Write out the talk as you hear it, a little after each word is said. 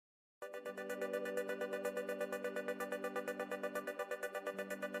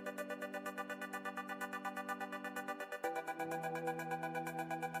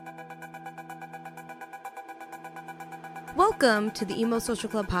Welcome to the Emo Social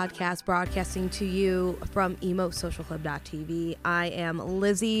Club podcast, broadcasting to you from emosocialclub.tv. I am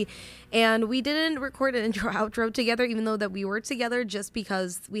Lizzie, and we didn't record an intro outro together, even though that we were together, just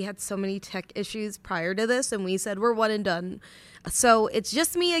because we had so many tech issues prior to this, and we said we're one and done. So it's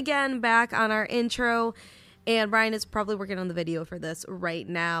just me again back on our intro, and Brian is probably working on the video for this right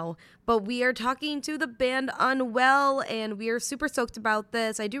now. But we are talking to the band Unwell, and we are super stoked about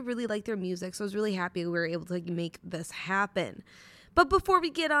this. I do really like their music, so I was really happy we were able to make this happen. But before we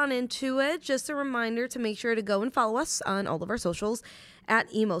get on into it, just a reminder to make sure to go and follow us on all of our socials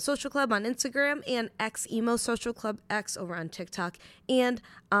at Emo Social Club on Instagram and Emo Social Club X over on TikTok and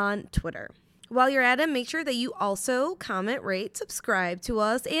on Twitter. While you're at it, make sure that you also comment, rate, subscribe to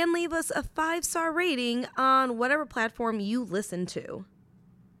us, and leave us a 5-star rating on whatever platform you listen to.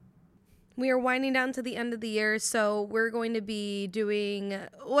 We are winding down to the end of the year, so we're going to be doing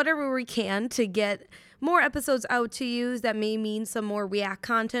whatever we can to get more episodes out to you. That may mean some more React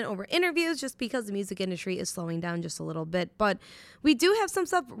content over interviews, just because the music industry is slowing down just a little bit. But we do have some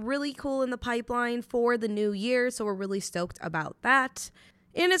stuff really cool in the pipeline for the new year, so we're really stoked about that.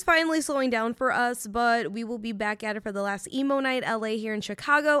 And it's finally slowing down for us, but we will be back at it for the last Emo Night LA here in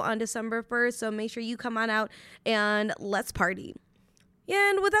Chicago on December 1st, so make sure you come on out and let's party.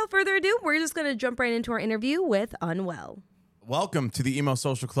 And without further ado, we're just going to jump right into our interview with Unwell. Welcome to the Emo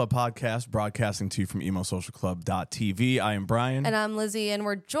Social Club podcast, broadcasting to you from emosocialclub.tv. I am Brian. And I'm Lizzie, and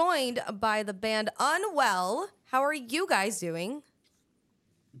we're joined by the band Unwell. How are you guys doing?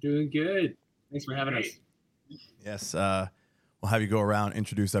 Doing good. Thanks for having us. Yes, we'll have you go around,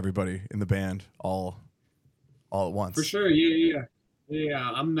 introduce everybody in the band all at once. For sure, yeah.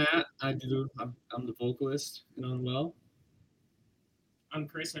 I'm Matt. I'm the vocalist in Unwell. I'm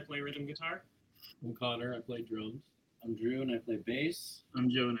Chris. I play rhythm guitar. I'm Connor. I play drums. I'm Drew, and I play bass. I'm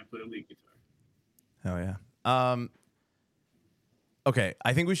Joe, and I play lead guitar. Hell yeah. Okay,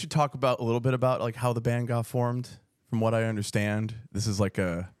 I think we should talk about a little bit about like how the band got formed. From what I understand, this is like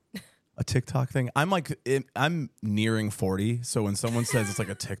a TikTok thing. I'm nearing 40, so when someone says it's like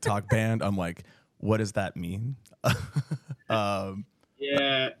a TikTok band, I'm like, what does that mean? Yeah,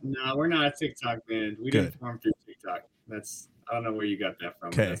 no, we're not a TikTok band. We didn't form through TikTok. I don't know where you got that from.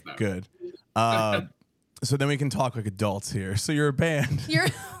 Okay, good. So then we can talk like adults here. So you're a band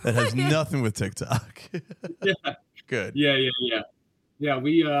that has nothing with TikTok. Yeah. Good. Yeah. Yeah,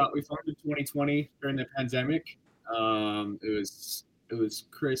 we formed in 2020 during the pandemic. It was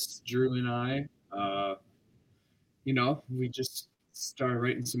Chris, Drew, and I. We just started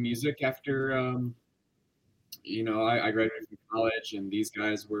writing some music after, I graduated from college, and these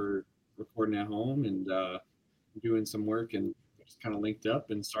guys were recording at home and doing some work, and just kind of linked up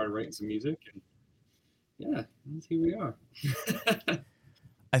and started writing some music. And yeah, here we are.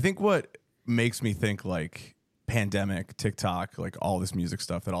 I think what makes me think like pandemic, TikTok, like all this music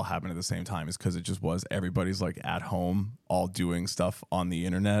stuff that all happened at the same time is because it just was everybody's like at home, all doing stuff on the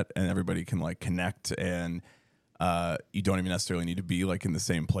internet, and everybody can like connect, and you don't even necessarily need to be like in the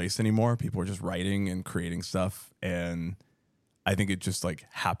same place anymore. People are just writing and creating stuff, and I think it just like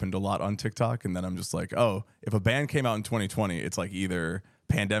happened a lot on TikTok. And then I'm just like, oh, if a band came out in 2020, it's like either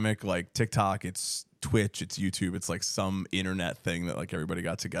pandemic, like TikTok, it's Twitch, it's YouTube, it's like some internet thing that like everybody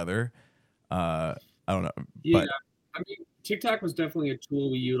got together. I don't know. Yeah, but I mean, TikTok was definitely a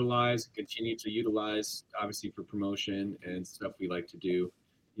tool we utilized, continue to utilize, obviously for promotion and stuff we like to do.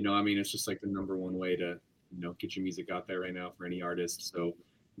 It's just like the number one way to, get your music out there right now for any artist. So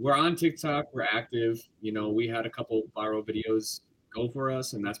we're on TikTok, we're active. We had a couple viral videos go for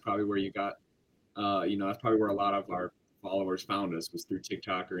us, and that's probably where you got, that's probably where a lot of our followers found us, was through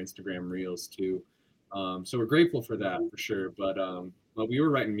TikTok or Instagram Reels too. So we're grateful for that for sure. But we were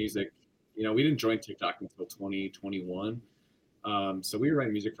writing music. We didn't join TikTok until 2021. So we were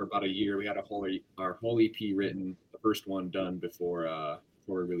writing music for about a year. We had our whole EP written, the first one done before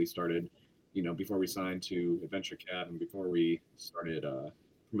we really started, before we signed to Adventure Cat and before we started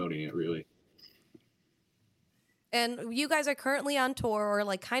promoting it really. And you guys are currently on tour, or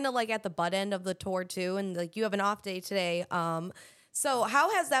like kind of like at the butt end of the tour too, and like you have an off day today. So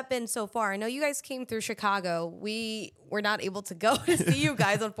how has that been so far? I know you guys came through Chicago. We were not able to go to see you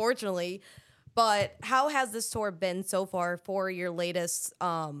guys, unfortunately. But how has this tour been so far for your latest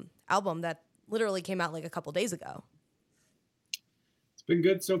album that literally came out like a couple days ago? It's been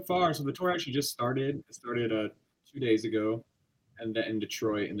good so far. So the tour actually just started. It started 2 days ago, and then in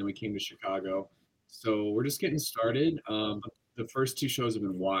Detroit, and then we came to Chicago. So we're just getting started. But the first two shows have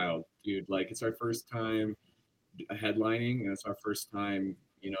been wild, dude. Like it's our first time headlining, and it's our first time,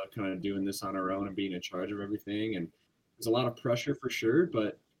 kind of doing this on our own and being in charge of everything. And there's a lot of pressure for sure,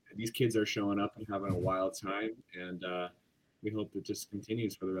 but these kids are showing up and having a wild time, and we hope it just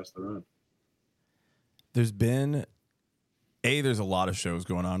continues for the rest of the run. There's a lot of shows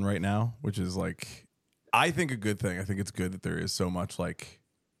going on right now, which is like, I think a good thing. I think it's good that there is so much like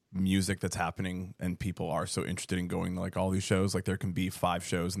music that's happening and people are so interested in going to like all these shows. Like there can be 5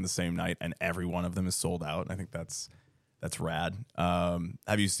 shows in the same night and every one of them is sold out. And I think that's rad.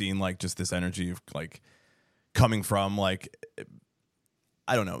 Have you seen like just this energy of like coming from like,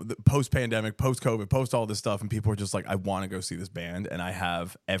 I don't know, post-pandemic, post-COVID, post all this stuff, and people are just like, I want to go see this band, and I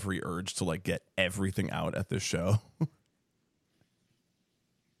have every urge to like get everything out at this show.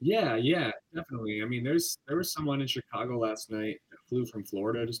 Yeah, definitely. I mean, there was someone in Chicago last night that flew from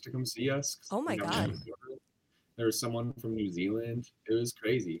Florida just to come see us. Oh my God. There was someone from New Zealand. It was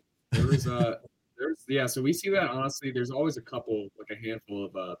crazy. So we see that honestly. There's always a handful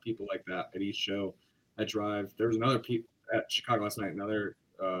of people like that at each show that drive. There was another people at Chicago last night. Another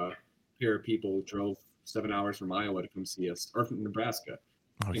pair of people drove 7 hours from Iowa to come see us, or from Nebraska.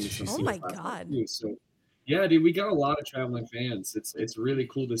 Oh my God. So yeah, dude, we got a lot of traveling fans. It's really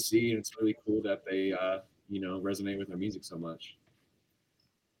cool to see, and it's really cool that they resonate with our music so much.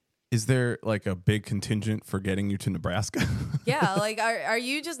 Is there like a big contingent for getting you to Nebraska? Yeah, like are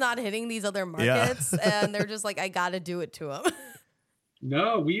you just not hitting these other markets? Yeah. And they're just like, I gotta do it to them.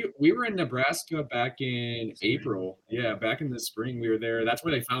 No, we were in Nebraska back in April. Yeah, back in the spring we were there. That's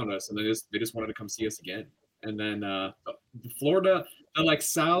where they found us, and they just wanted to come see us again. And then Florida, the like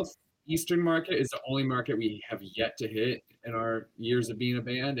southeastern market is the only market we have yet to hit in our years of being a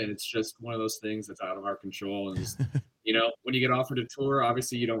band, and it's just one of those things that's out of our control. And just, when you get offered a tour,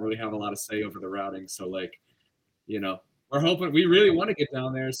 obviously you don't really have a lot of say over the routing. So like, we're hoping, we really want to get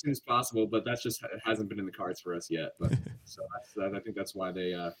down there as soon as possible, but that's just, it hasn't been in the cards for us yet. But so I think that's why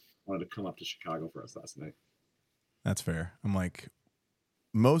they wanted to come up to Chicago for us last night. That's fair. I'm like,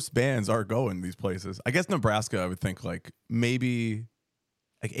 most bands are going these places. I guess Nebraska, I would think like maybe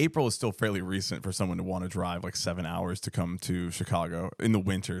like April is still fairly recent for someone to want to drive like 7 hours to come to Chicago in the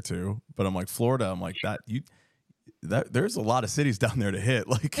winter too. But I'm like, Florida, I'm like there's a lot of cities down there to hit.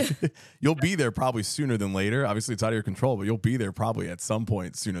 Like you'll be there probably sooner than later. Obviously it's out of your control, but you'll be there probably at some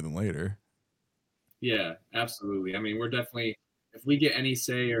point sooner than later. Yeah, absolutely. I mean, we're definitely, if we get any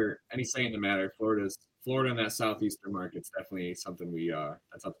say in the matter, Florida and that southeastern market's definitely something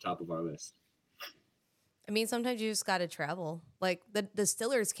that's at the top of our list. I mean, sometimes you just got to travel. Like the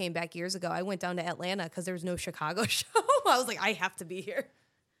Stillers came back years ago. I went down to Atlanta because there was no Chicago show. I was like, I have to be here.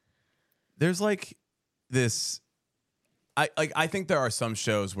 There's like this, I think there are some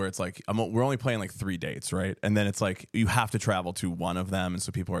shows where it's like we're only playing like 3 dates, right? And then it's like you have to travel to one of them, and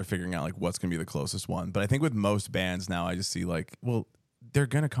so people are figuring out like what's gonna be the closest one. But I think with most bands now, I just see like, well, they're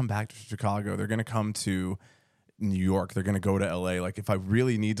gonna come back to Chicago, they're gonna come to New York, they're gonna go to LA. Like if I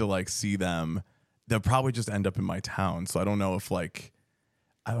really need to like see them, they'll probably just end up in my town. So I don't know if like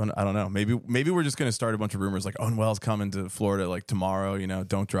I don't know. Maybe we're just gonna start a bunch of rumors like Unwell's coming to Florida like tomorrow.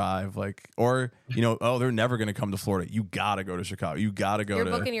 Don't drive like, or oh, they're never gonna come to Florida. You gotta go to Chicago. You gotta go. You're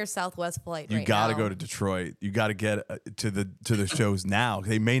booking your Southwest flight. You gotta go to Detroit. You gotta get to the shows now.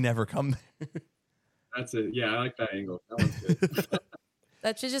 They may never come there. That's it. Yeah, I like that angle. That one's good.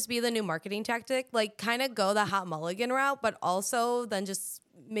 That should just be the new marketing tactic. Like kind of go the Hot Mulligan route, but also then just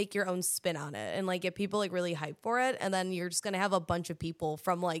make your own spin on it and like get people like really hyped for it. And then you're just going to have a bunch of people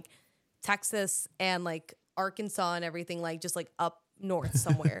from like Texas and like Arkansas and everything, like just like up north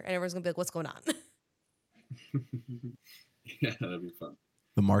somewhere. And everyone's gonna be like, what's going on? Yeah, that'd be fun.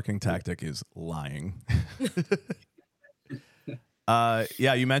 The marketing tactic is lying.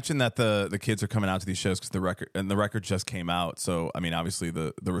 Yeah, you mentioned that the kids are coming out to these shows because the record just came out. So I mean, obviously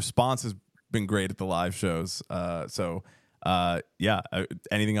the response has been great at the live shows.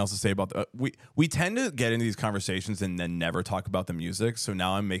 Anything else to say about we tend to get into these conversations and then never talk about the music. So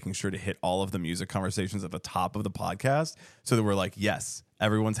now I'm making sure to hit all of the music conversations at the top of the podcast so that we're like, yes,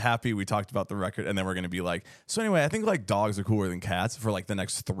 everyone's happy. We talked about the record, and then we're going to be like, so anyway, I think like dogs are cooler than cats for like the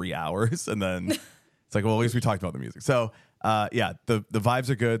next 3 hours. And then it's like, well, at least we talked about the music. So the vibes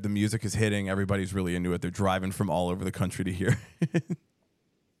are good. The music is hitting. Everybody's really into it. They're driving from all over the country to hear.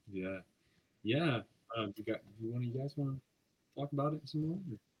 Yeah. Do one of you guys want to talk about it some more?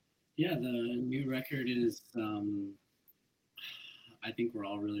 Yeah, the new record is, I think we're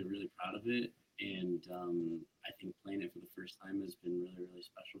all really, really proud of it. And I think playing it for the first time has been really, really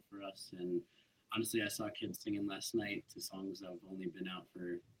special for us. And honestly, I saw kids singing last night to songs that have only been out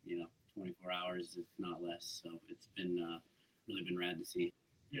for, 24 hours, if not less. So it's been really been rad to see.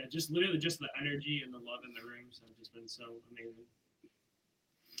 Yeah, just literally just the energy and the love in the rooms have just been so amazing.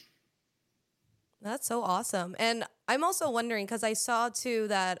 That's so awesome. And I'm also wondering, because I saw too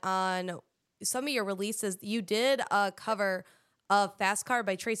that on some of your releases, you did a cover of Fast Car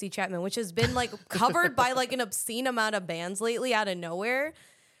by Tracy Chapman, which has been like covered by like an obscene amount of bands lately out of nowhere.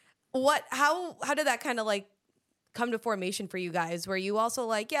 How did that kind of like come to formation for you guys? Were you also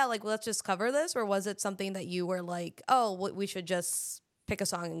like, yeah, like let's just cover this? Or was it something that you were like, oh, we should just pick a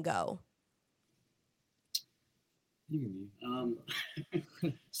song and go?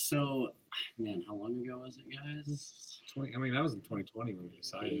 So, man, how long ago was it, guys? 20. I mean, that was in 2020 when we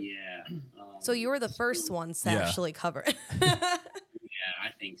decided. Yeah. So you were the first ones to actually cover it. Yeah,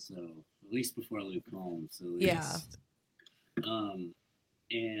 I think so. At least before Luke Combs. Yeah.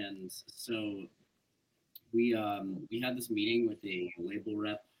 And so we had this meeting with a label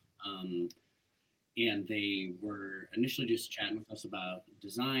rep, and they were initially just chatting with us about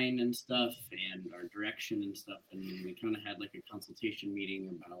design and stuff and our direction and stuff, and we kind of had like a consultation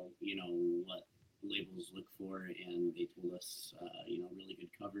meeting about what labels look for, and they told us really good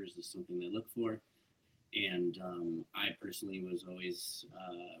covers is something they look for. And I personally was always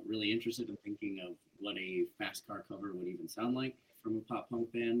really interested in thinking of what a Fast Car cover would even sound like from a pop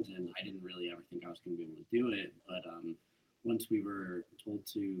punk band, and I didn't really ever think I was going to be able to do it. But once we were told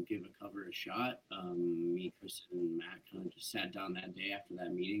to give a cover a shot, me, Chris, and Matt kind of just sat down that day after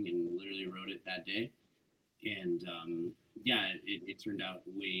that meeting and literally wrote it that day. And it turned out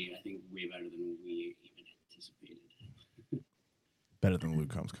way better than we even anticipated. Better than Luke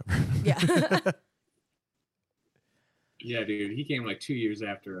Combs cover. Yeah. Yeah, dude, he came like 2 years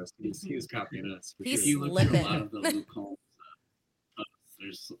after us. He was copying us. He's If you look at a slipping. lot of the Luke Combs posts,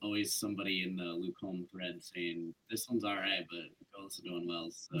 there's always somebody in the Luke Combs thread saying, this one's all right, but go listen to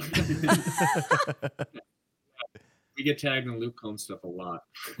Unwell's. So. We get tagged in Luke Combs stuff a lot.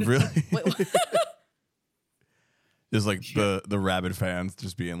 Really? Wait, what? Just like the rabid fans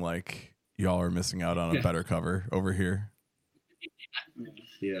just being like, y'all are missing out on a better cover over here.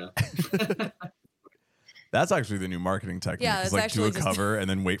 Yeah. That's actually the new marketing technique. Yeah, is it's like do a actually just- cover and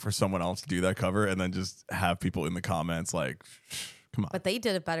then wait for someone else to do that cover and then just have people in the comments like, come on. But they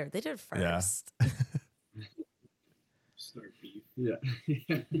did it better. They did it first. Yeah. Start beef. Yeah.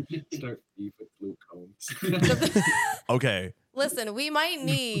 Start beef with Luke Combs. Okay. Listen, we might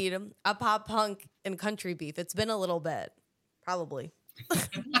need a pop punk and country beef. It's been a little bit. Probably.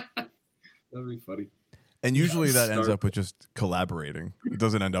 That'd be funny. And usually that ends Start- up with just collaborating. It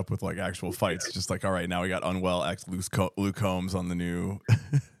doesn't end up with like actual fights. It's just like, all right, now we got Unwell X Luke Combs on the new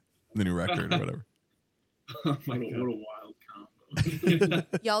the new record or whatever. Oh my What a God. wild combo.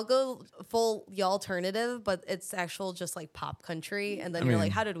 Y'all go full the alternative, but it's actual just like pop country. And then I you're mean-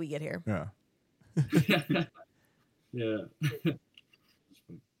 like, how did we get here? Yeah. Yeah.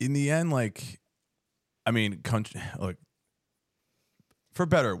 In the end, like, I mean, country, like, for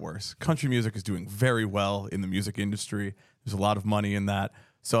better or worse, country music is doing very well in the music industry. There's a lot of money in that.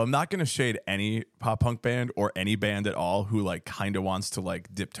 So I'm not going to shade any pop punk band or any band at all who like kind of wants to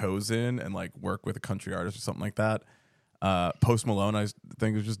like dip toes in and like work with a country artist or something like that. Post Malone, I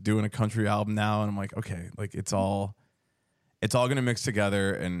think, is just doing a country album now. And I'm like, okay, like it's all going to mix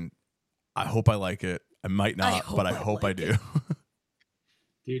together. And I hope I like it. I might not, but I hope I like do. it.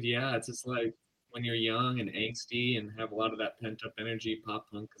 Dude, yeah, it's just like when you're young and angsty and have a lot of that pent up energy, pop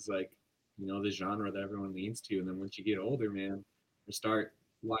punk is like, the genre that everyone leans to. And then once you get older, man, you start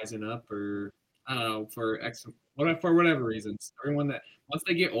wising up, or I don't know, for whatever reasons. Everyone that once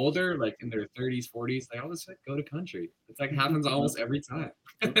they get older, like in their 30s, 40s, they always like go to country. It's like happens almost every time.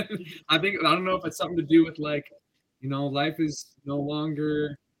 I don't know if it's something to do with like, life is no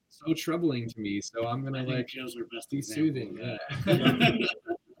longer so troubling to me, so I'm gonna I think like Joe's our best be example soothing. of Yeah. that.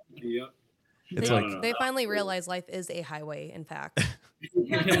 Yep. It's They, like they finally realized life is a highway, in fact.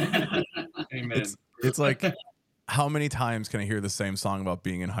 Amen. It's like, how many times can I hear the same song about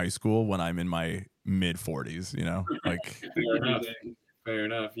being in high school when I'm in my mid 40s? Like, Fair enough. Fair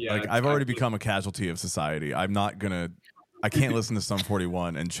enough. Yeah. like I've already become a casualty of society. I can't listen to Sum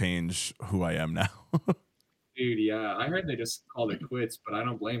 41 and change who I am now. Dude, yeah. I heard they just called it quits, but I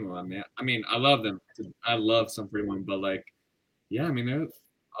don't blame them, man. I mean, I love them. I love Sum 41, but like, yeah, I mean, they're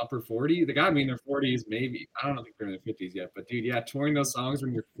upper 40. They gotta be in their 40s, maybe. I don't think they're in their 50s yet, but dude, yeah, touring those songs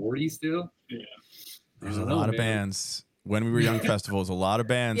when you're 40 still. Yeah. There's a lot of bands. When we were young festivals, a lot of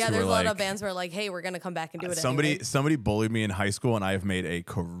bands Yeah, who there's were a lot like, of bands where like, hey, we're gonna come back and do it. somebody anyway. somebody bullied me in high school, and I have made a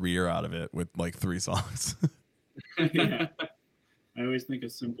career out of it with like 3 songs. I always think a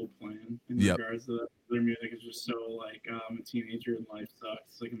simple plan in Yep. regards to their music is just so like I'm a teenager and life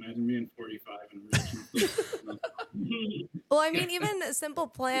sucks. Like imagine being 45 and rich. Well, I mean, even Simple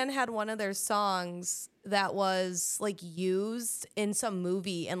Plan had one of their songs that was like used in some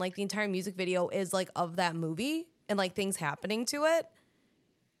movie, and like the entire music video is like of that movie and like things happening to it.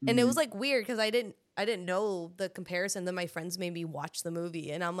 And it was like weird because I didn't know the comparison. Then my friends made me watch the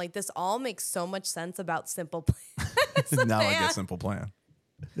movie, and I'm like, this all makes so much sense about Simple Plan. Now I get Simple Plan.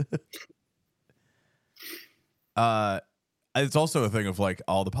 It's also a thing of like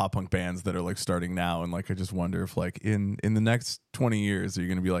all the pop punk bands that are like starting now, and like I just wonder if like in the next 20 years are you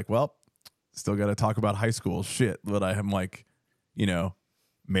gonna be like, well, still got to talk about high school shit, but I am like, you know,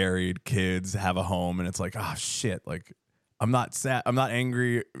 married, kids, have a home, and it's like, oh shit, like I'm not sad, I'm not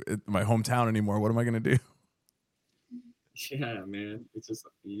angry at my hometown anymore. What am I gonna do? Yeah, man, it's just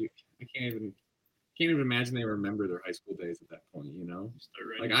I can't even imagine they remember their high school days at that point. You know,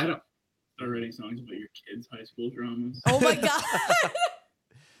 like I don't. Start writing songs about your kids' high school dramas. Oh my god!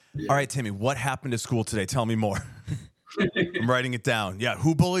 Yeah. All right, Timmy, what happened at school today? Tell me more. I'm writing it down. Yeah,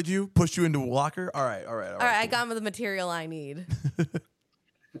 who bullied you? Pushed you into a locker? All right. All right, I got the material I need.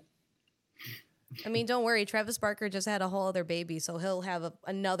 I mean, don't worry. Travis Barker just had a whole other baby, so he'll have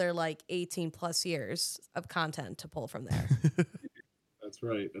another like 18 plus years of content to pull from there. That's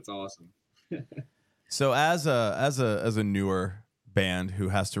right. That's awesome. So as a newer band who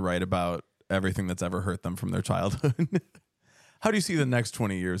has to write about everything that's ever hurt them from their childhood, how do you see the next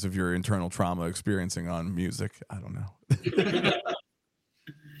 20 years of your internal trauma experiencing on music? I don't know.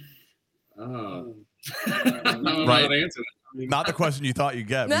 Right answer. Not the question you thought you'd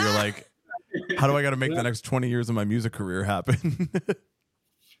get, but you're like, how do I got to make the next 20 years of my music career happen?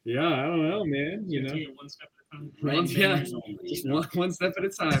 Yeah, I don't know, man. You know, Take it one step at a time. just one step at a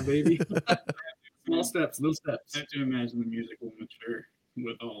time, baby. Small steps, little steps. I have to imagine the music will mature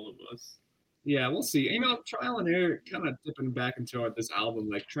with all of us. Yeah, we'll see. You know, Trial and Error, kind of dipping back into this album,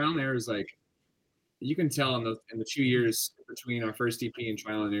 like Trial and Error is like, you can tell in the 2 years between our first EP and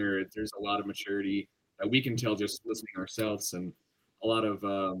Trial and Error, there's a lot of maturity that we can tell just listening ourselves, and a lot of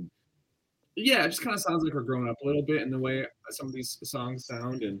it just kind of sounds like we're growing up a little bit in the way some of these songs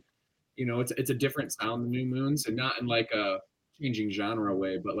sound, and you know, it's a different sound than New Moons, and not in like a changing genre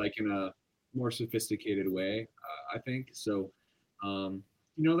way, but like in a more sophisticated way, I think. So,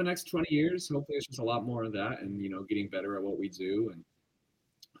 you know, the next 20 years, hopefully it's just a lot more of that, and you know, getting better at what we do and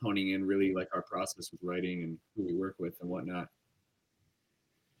honing in really like our process with writing and who we work with and whatnot.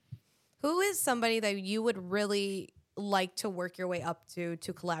 Who is somebody that you would really like to work your way up to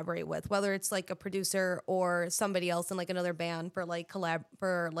collaborate with, whether it's like a producer or somebody else in like another band for like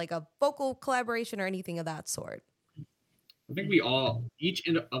a vocal collaboration or anything of that sort? I think each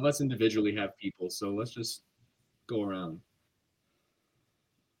of us individually have people, so let's just go around.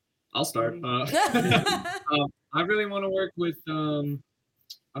 I'll start. I really want to work with,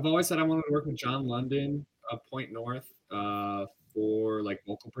 I've always said I wanted to work with John London of Point North for like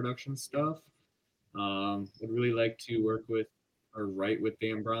vocal production stuff. I'd really like to work with or write with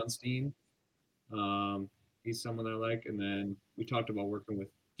Dan Bronstein. He's someone I like. And then we talked about working with,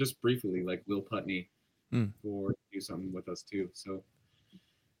 just briefly, like Will Putney for do something with us too. So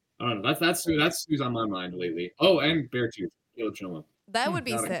I don't know. That's who's on my mind lately. Oh, and Beartooth, Caleb Shoma. That would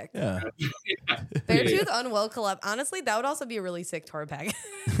be sick. Yeah. Beartooth Unwell collab. Honestly, that would also be a really sick tour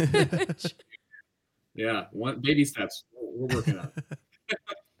package. Yeah, baby steps. We're working on it.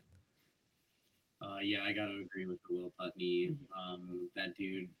 Yeah, I gotta agree with the Will Putney. That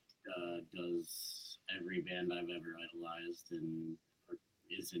dude does every band I've ever idolized and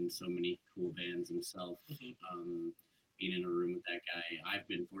is in so many cool bands himself. Being in a room with that guy, I've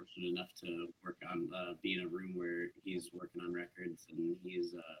been fortunate enough to work on be in a room where he's working on records, and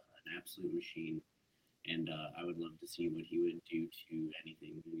he's an absolute machine. And I would love to see what he would do to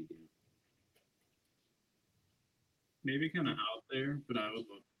anything we do. Maybe kind of out there, but I would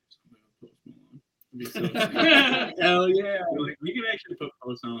love to do something with Post Malone. It'd be so sick. Hell yeah. Like, we could actually put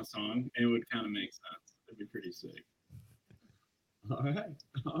Post on a song, and it would kind of make sense. It'd be pretty sick.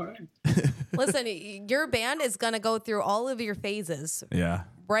 All right. Listen, your band is going to go through all of your phases Yeah.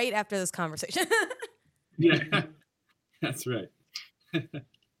 right after this conversation. Yeah, that's right. What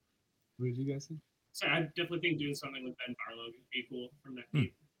did you guys say? So I definitely think doing something with Ben Barlow would be cool from that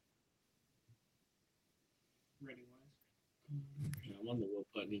deep. Writing wise. Yeah, I'm on the Will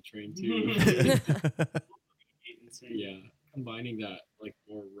Putney train too. Yeah, combining that like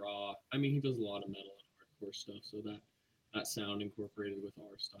more raw. I mean, he does a lot of metal and hardcore stuff, so that sound incorporated with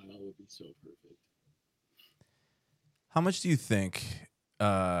our style would be so perfect. How much do you think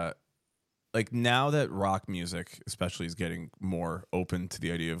like now that rock music especially is getting more open to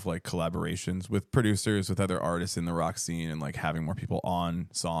the idea of like collaborations with producers, with other artists in the rock scene, and like having more people on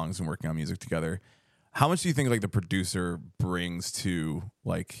songs and working on music together, how much do you think like the producer brings to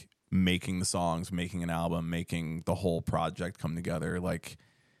like making the songs, making an album, making the whole project come together? Like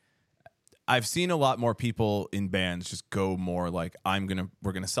I've seen a lot more people in bands just go more like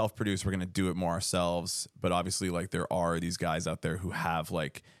we're gonna self-produce, we're gonna do it more ourselves. But obviously, like there are these guys out there who have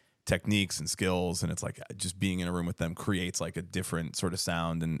like techniques and skills, and it's like just being in a room with them creates like a different sort of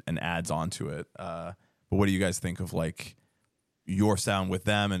sound and adds onto it. But what do you guys think of like your sound with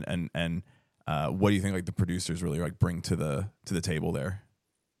them, and what do you think like the producers really like bring to the table there?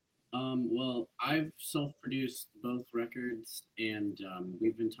 Well, I've self-produced both records, and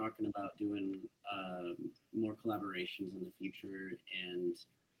we've been talking about doing more collaborations in the future. And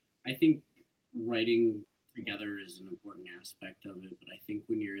I think writing together is an important aspect of it, but I think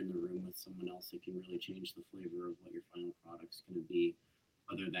when you're in the room with someone else, it can really change the flavor of what your final product's going to be.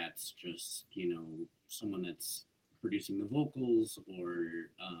 Whether that's just, someone that's producing the vocals, or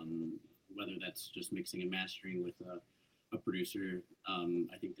whether that's just mixing and mastering with a producer.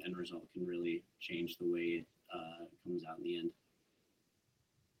 I think the end result can really change the way it comes out in the end.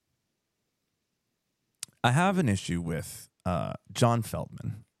 I have an issue with John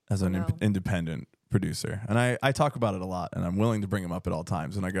Feldman as an independent producer. And I talk about it a lot, and I'm willing to bring him up at all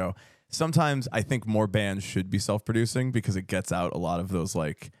times. And I go, sometimes I think more bands should be self-producing because it gets out a lot of those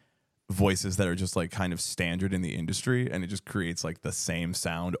like voices that are just like kind of standard in the industry, and it just creates like the same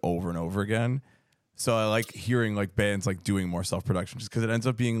sound over and over again. So I like hearing like bands like doing more self-production just because it ends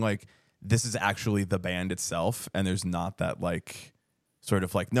up being like, this is actually the band itself, and there's not that like sort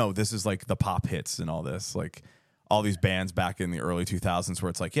of like, no, this is like the pop hits and all this. Like all these bands back in the early 2000s where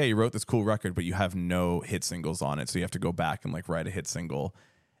it's like, yeah, you wrote this cool record, but you have no hit singles on it. So you have to go back and like write a hit single.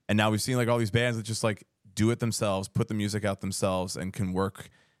 And now we've seen like all these bands that just like do it themselves, put the music out themselves, and can work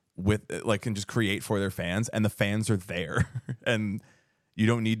with like, can just create for their fans, and the fans are there. And you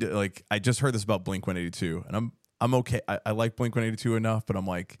don't need to like, I just heard this about Blink-182, and I'm okay. I like Blink-182 enough, but I'm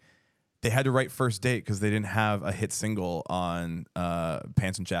like, they had to write First Date because they didn't have a hit single on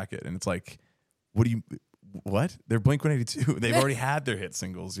Pants and Jacket. And it's like, what? They're Blink-182. They've already had their hit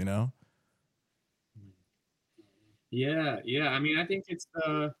singles, Yeah. I mean, I think it's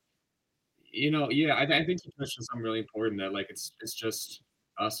I think you touched on something really important, that like it's just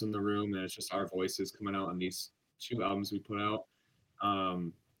us in the room, and it's just our voices coming out on these 2 albums we put out.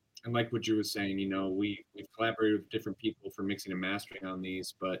 And like what Drew was saying, we've collaborated with different people for mixing and mastering on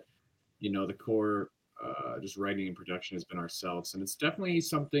these, but the core just writing and production has been ourselves. And it's definitely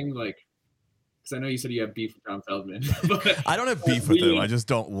something like, because I know you said you have beef with John Feldman. But I don't have beef with him. I just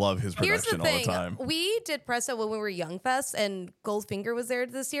don't love his production all the time. We did Presto when we were Young Fest, and Goldfinger was there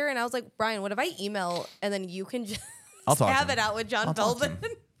this year, and I was like, Brian, what if I email and then you can just have it out with John Feldman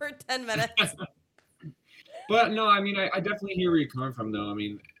for 10 minutes? But no, I mean, I definitely hear where you're coming from, though. I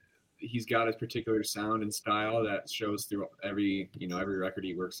mean, he's got his particular sound and style that shows through every record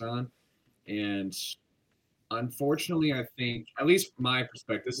he works on. And unfortunately, I think, at least from my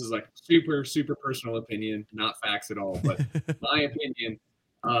perspective, this is like super, super personal opinion, not facts at all, but my opinion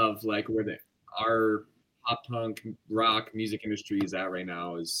of like where our pop punk rock music industry is at right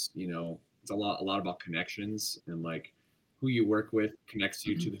now is, it's a lot about connections, and like who you work with connects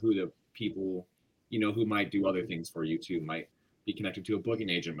you to who the people, who might do other things for you too, might be connected to a booking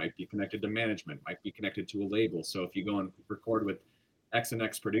agent, might be connected to management, might be connected to a label. So if you go and record with X and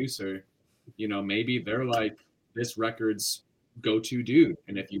X producer, maybe they're like this record's go-to dude,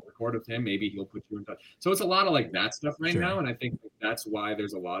 and if you record with him, maybe he'll put you in touch. So it's a lot of like that stuff right now, and I think that's why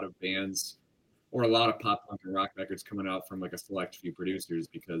there's a lot of bands or a lot of pop punk and rock records coming out from like a select few producers,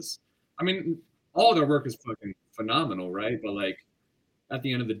 because I mean, all their work is fucking phenomenal, right? But like at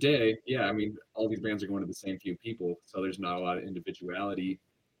the end of the day, yeah, I mean, all these bands are going to the same few people, so there's not a lot of individuality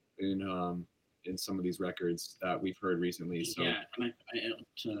in some of these records that we've heard recently. So yeah, and I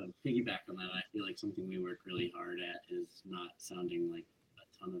to piggyback on that, I feel like something we work really hard at is not sounding like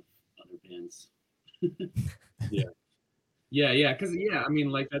a ton of other bands. yeah, because I mean,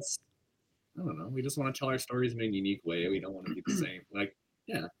 like that's, I don't know, we just want to tell our stories in a unique way. We don't want to be the same. Like,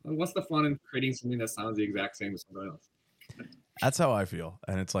 yeah, what's the fun in creating something that sounds the exact same as somebody else? That's how I feel,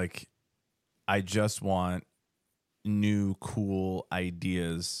 and it's like I just want new, cool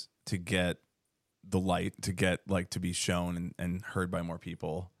ideas to get the light, to get like to be shown and heard by more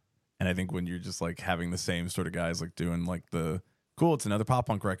people. And I think when you're just like having the same sort of guys like doing like the cool, it's another pop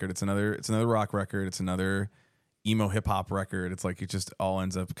punk record, it's another rock record, it's another emo hip hop record, it's like it just all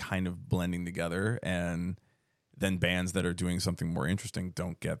ends up kind of blending together. And then bands that are doing something more interesting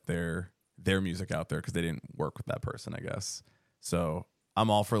don't get their their music out there because they didn't work with that person, I guess. So I'm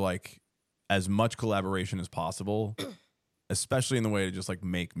all for like as much collaboration as possible, especially in the way to just like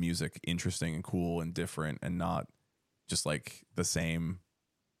make music interesting and cool and different and not just like the same.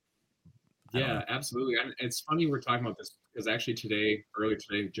 Yeah, absolutely. And it's funny we're talking about this because actually earlier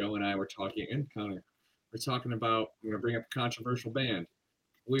today, Joe and I were talking, and Connor, we're talking about, we're gonna bring up a controversial band.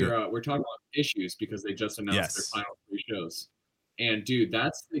 We're talking about Issues because they just announced their final 3 shows. And dude,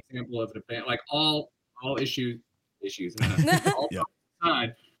 that's the example of a band, like all issues, all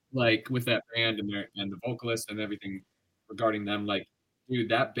aside, like with that band and the vocalist and everything regarding them, like, dude,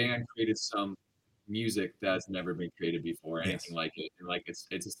 that band created some music that's never been created before, anything like it. And like it's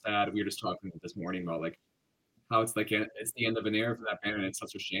a sad. We were just talking this morning about like how it's like it's the end of an era for that band, and it's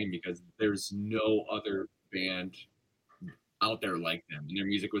such a shame because there's no other band out there like them, and their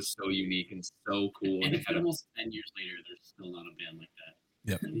music was so unique and so cool. And it's almost 10 years later, there's still not a band like that.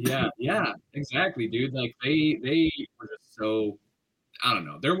 Yep. Yeah, exactly, dude. Like they were just so, I don't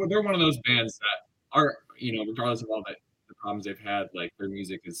know. They're one of those bands that are, regardless of all the problems they've had, like their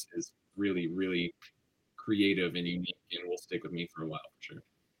music is really, really creative and unique and will stick with me for a while for sure.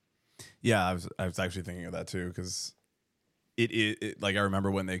 Yeah, I was actually thinking of that too because it like I remember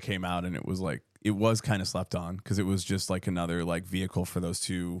when they came out and it was kind of slept on because it was just like another like vehicle for those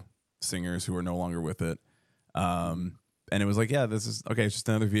 2 singers who are no longer with it. And it was like, yeah, this is okay. It's just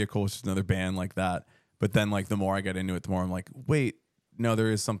another vehicle. It's just another band like that. But then like the more I get into it, the more I'm like, wait, no,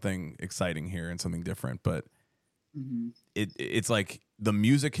 there is something exciting here and something different. But it's like the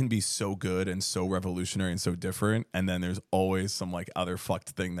music can be so good and so revolutionary and so different. And then there's always some like other fucked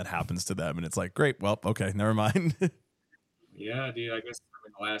thing that happens to them. And it's like, great, well, okay, never mind. Yeah, dude, I guess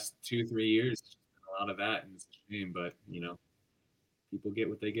in the last 2-3 years, a lot of that, and it's a shame, but people get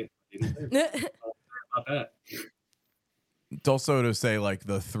what they get. They deserve. About that. It's also to say like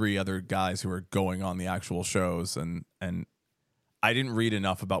the 3 other guys who are going on the actual shows and I didn't read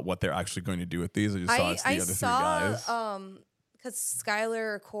enough about what they're actually going to do with these. I just saw it's the other 3 guys. Because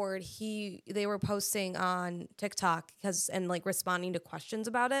Skylar Cord, they were posting on TikTok and like responding to questions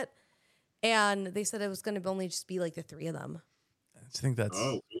about it, and they said it was going to only just be like the 3 of them. I think that's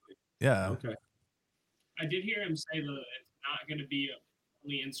really? Yeah. Okay. I did hear him say that it's not going to be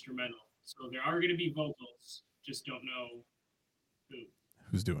only instrumental, so there are going to be vocals. Just don't know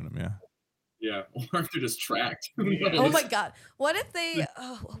who's doing them. Yeah. Yeah, or if they're just tracked. Oh my god! What if they?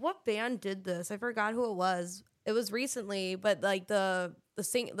 What band did this? I forgot who it was. It was recently, but like the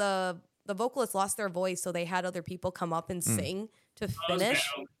vocalist lost their voice, so they had other people come up and sing to finish.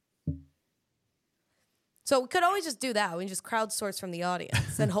 So we could always just do that. We can just crowdsource from the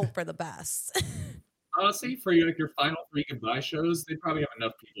audience and hope for the best. Honestly, for your final 3 goodbye shows, they probably have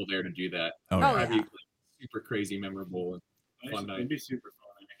enough people there to do that. Oh, yeah. Be super crazy, memorable, and fun night. It'd be super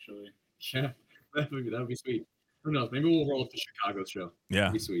fun, actually. Yeah, that would be sweet. Who knows? Maybe we'll roll up the Chicago show. Yeah,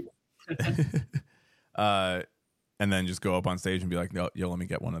 that'd be sweet. And then just go up on stage and be like, "Yo, let me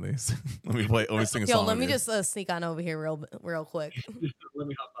get one of these. Let me sing a song." Yo, let me just sneak on over here real quick. Let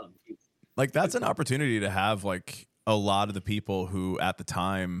me hop on. Like that's an opportunity to have like a lot of the people who at the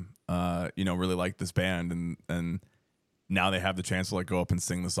time, really liked this band and now they have the chance to like go up and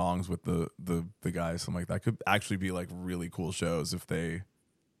sing the songs with the guys. So I'm like, that could actually be like really cool shows if they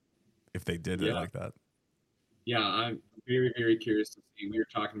did it like that. Yeah, I'm very, very curious to see. We were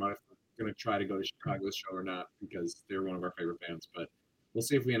talking about if we're going to try to go to Chicago's show or not because they're one of our favorite bands, but we'll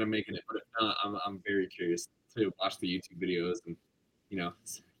see if we end up making it. But if not, I'm very curious to watch the YouTube videos and,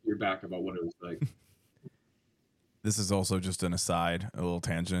 hear back about what it was like. This is also just an aside, a little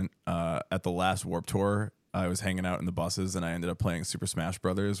tangent. At the last Warped Tour, I was hanging out in the buses and I ended up playing Super Smash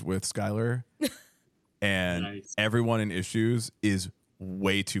Brothers with Skylar. And everyone in Issues is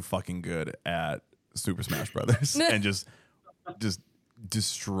way too fucking good at Super Smash Brothers and just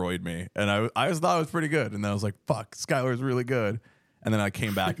destroyed me. And I just thought it was pretty good. And then I was like, fuck, Skylar's really good. And then I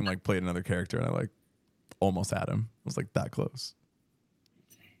came back and like played another character and I like almost had him. I was like that close.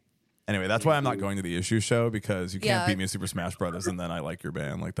 Anyway, that's why I'm not going to the Issue show because you can't beat me at Super Smash Brothers and then I like your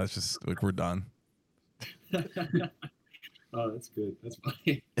band. Like that's just like we're done. Oh, that's good. That's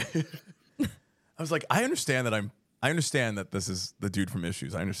funny. I was like, I understand that this is the dude from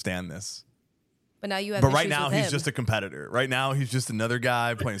Issues. I understand this. But now you have. But right now he's just a competitor. Right now he's just another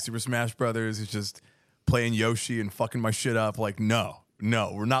guy playing Super Smash Brothers. He's just playing Yoshi and fucking my shit up. Like, no,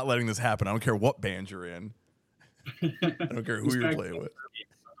 we're not letting this happen. I don't care what band you're in. I don't care who you're playing with.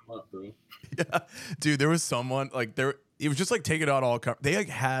 Up, bro. Yeah, dude, there was someone like there. It was just like take it out all. They like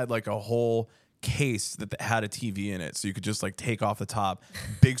had like a whole case that had a TV in it, so you could just like take off the top,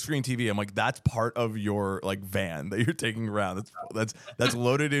 big screen TV. I'm like, that's part of your like van that you're taking around. That's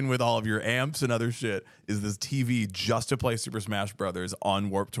loaded in with all of your amps and other shit. Is this TV just to play Super Smash Brothers on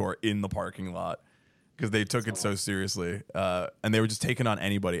Warped Tour in the parking lot? Because they took it so seriously, and they were just taking on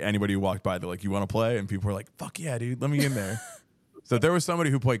anybody who walked by. They're like, "You want to play?" And people were like, "Fuck yeah, dude, let me in there." So there was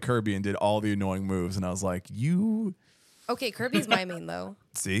somebody who played Kirby and did all the annoying moves, and I was like, "You." Okay, Kirby's my main though.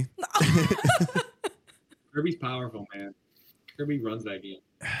 See, Kirby's powerful, man. Kirby runs that game.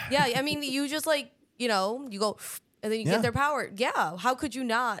 Yeah, I mean, you just like, you go and then you get their power. Yeah, how could you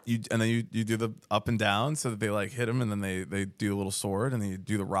not? and then you do the up and down so that they like hit him, and then they do a little sword, and then you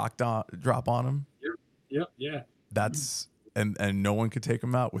do the rock drop on him. Yep, yeah. That's and no one could take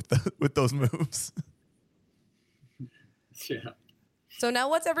him out with those moves. Yeah. So now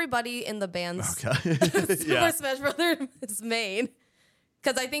what's everybody in the band's Super Smash Brothers main?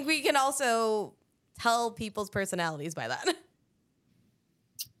 Because I think we can also tell people's personalities by that.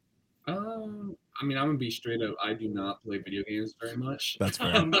 I mean, I'm gonna be straight up. I do not play video games very much. That's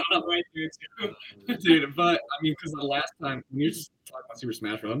fair. I'm right there too. Dude. But I mean, because the last time when you're just talking about Super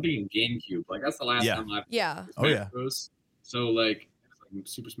Smash Bros., I'm thinking GameCube. Like that's the last time I've Yeah. Smash Bros. So like, it was like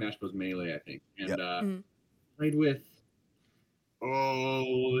Super Smash Bros. Melee, I think, and played with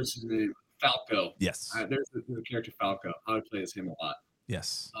what's his name? Falco. Yes. There's the character Falco. I would play as him a lot.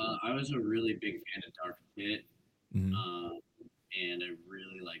 Yes. I was a really big fan of Dark Pit, Mhm. and I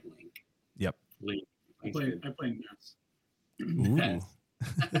really like Link. Yep. Link. I play Ness.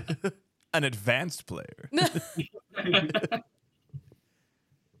 Ooh. An advanced player.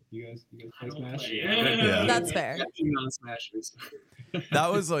 You guys play Smash? Yeah. That's fair. Non-smashers. That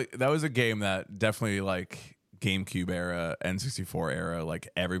was a game that definitely like GameCube era, N64 era, like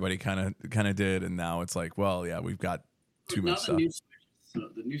everybody kind of did, and now it's like, well, yeah, we've got too much stuff.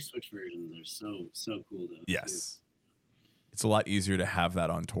 The new Switch versions are so cool though. Yes. It's a lot easier to have that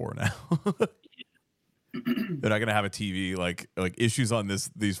on tour now. They're not gonna have a TV like issues on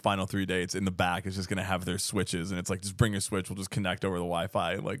these final 3 dates in the back. It's just gonna have their switches, and it's like, just bring your Switch. We'll just connect over the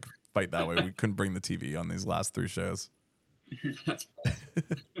Wi-Fi and like fight that way. We couldn't bring the TV on these last 3 shows. That's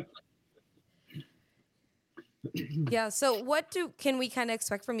Yeah, so what can we kind of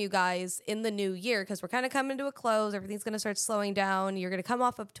expect from you guys in the new year? Because we're kind of coming to a close. Everything's going to start slowing down. You're going to come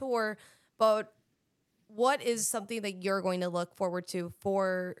off of tour. But what is something that you're going to look forward to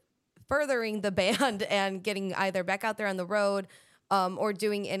for furthering the band and getting either back out there on the road or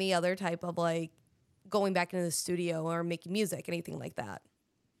doing any other type of like going back into the studio or making music, anything like that?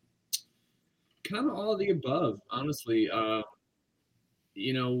 kind of all of the above, honestly.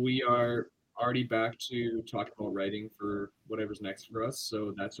 We are already back to talking about writing for whatever's next for us,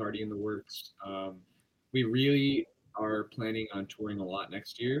 so that's already in the works. We really are planning on touring a lot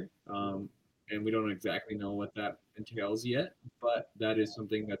next year, and we don't exactly know what that entails yet, but that is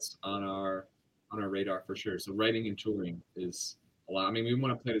something that's on our radar for sure. So writing and touring is a lot. I mean, we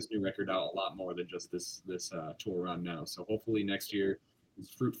want to play this new record out a lot more than just this tour run now. So hopefully next year is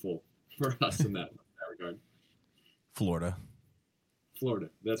fruitful for us in that regard. Florida,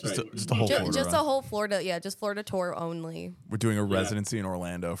 that's right. Just a whole Florida just run. a whole Florida, just Florida tour only. We're doing a residency in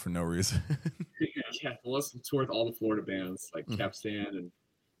Orlando for no reason. Yeah, well, let's tour with all the Florida bands like Capstan and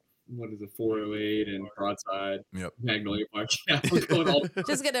what is it, 408 and Broadside, Magnolia Park. Yeah, we're going all.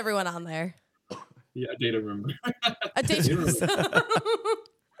 Just get everyone on there. Yeah, a day to remember. A day to remember.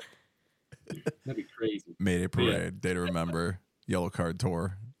 That'd be crazy. Mayday Parade, Day to Remember, Yellow Card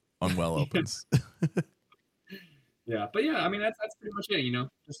Tour, Unwell opens. Yeah, but yeah, I mean that's pretty much it.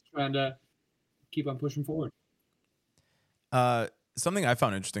 Just trying to keep on pushing forward. Something I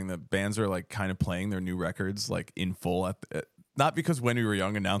found interesting, that bands are like kind of playing their new records like in full not because When We Were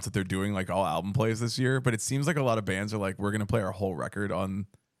Young announced that they're doing like all album plays this year, but it seems like a lot of bands are like, we're gonna play our whole record on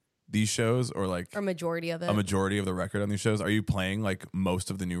these shows, or like a majority of it. A majority of the record on these shows. Are you playing like most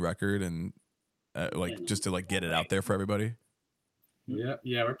of the new record and just to like get it out there for everybody? Yeah,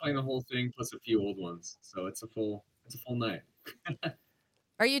 we're playing the whole thing plus a few old ones, so it's a full night.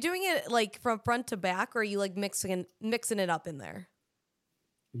 Are you doing it like from front to back, or are you like mixing it up in there?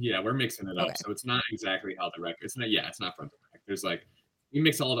 Yeah, we're mixing it up, Okay. so it's not exactly how the record. It's not front to back. There's like we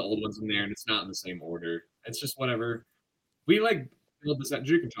mix all the old ones in there, and it's not in the same order. It's just whatever. We like build the set.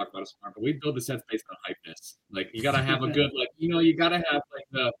 Drew can talk about it more, but we build the sets based on hypeness. Like you gotta have a good you gotta have like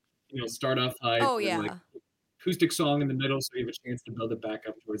the start off hype. Oh, and, yeah. like, acoustic song in the middle, so you have a chance to build it back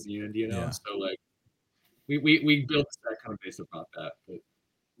up towards the end. Yeah. So like we built that kind of based about that. But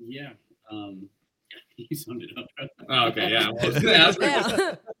Yeah. You summed it up. oh, okay, yeah. Well,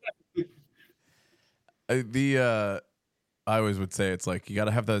 Yeah. I always would say it's like you got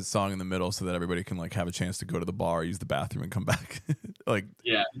to have that song in the middle so that everybody can like have a chance to go to the bar, use the bathroom, and come back. Like,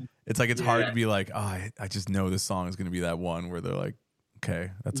 Yeah. it's like it's hard to be like, oh, I just know this song is going to be that one where they're like,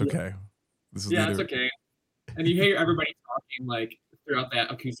 okay, that's okay. This is it's okay. And you hear everybody talking like throughout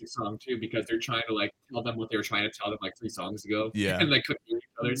that acoustic song too, because they're trying to like tell them what they were trying to tell them like 3 songs ago. Yeah. And they couldn't hear each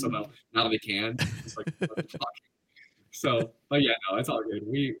other, so now they can. It's like talking. So, but yeah, no, it's all good.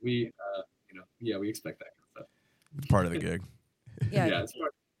 We we expect that kind of stuff. It's part of the gig. Yeah.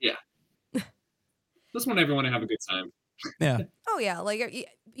 Just want everyone to have a good time. Yeah. Oh yeah, like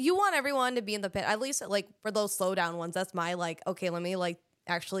you want everyone to be in the pit, at least like for those slow down ones. That's my like, okay, let me like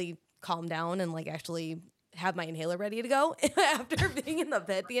actually calm down and like actually have my inhaler ready to go after being in the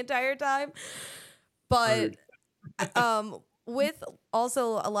pit the entire time. But with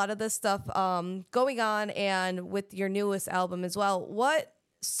also a lot of this stuff going on, and with your newest album as well, what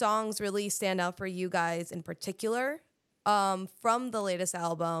songs really stand out for you guys in particular from the latest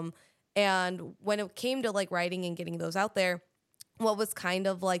album? And when it came to like writing and getting those out there, what was kind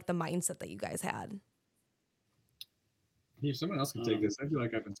of like the mindset that you guys had? Yeah, someone else can take this. I feel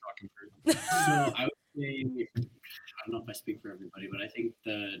like I've been talking for. So I would say, I don't know if I speak for everybody, but I think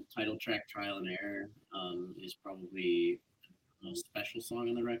the title track "Trial and Error" is probably the most special song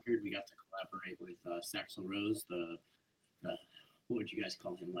on the record. We got to collaborate with Saxxing Rose, the what would you guys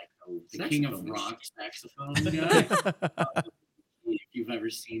call him? Like the king of rock saxophone guy. If you've ever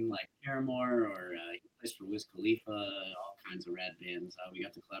seen like Paramore or he plays for Wiz Khalifa, all kinds of rad bands, we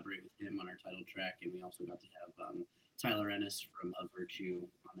got to collaborate with him on our title track, and we also got to have Tyler Ennis from Of Virtue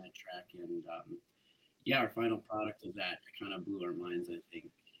on that track. And our final product of that kind of blew our minds. I think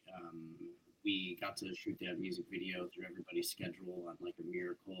we got to shoot that music video through everybody's schedule on like a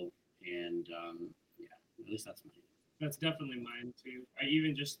miracle, and at least that's mine. That's definitely mine too.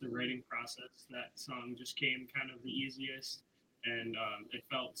 Even just the writing process, that song just came kind of the easiest. And it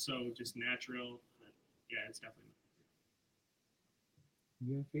felt so just natural. Yeah, it's definitely.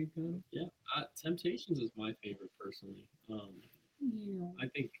 You have faith in it? Yeah, Temptations is my favorite personally. I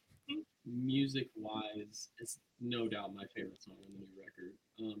think music-wise, it's no doubt my favorite song on the new record.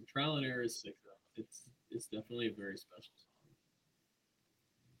 Trial and Error is sick though. It's definitely a very special song.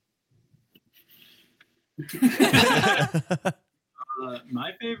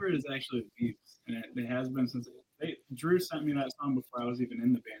 My favorite is actually Leaves, and it has been since Drew sent me that song before I was even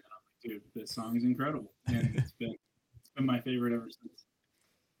in the band, and I'm like, dude, this song is incredible, and it's been my favorite ever since.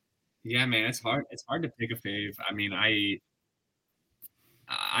 Yeah, man, it's hard. It's hard to pick a fave. I mean, I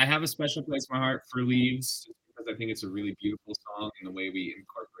have a special place in my heart for Leaves because I think it's a really beautiful song, and the way we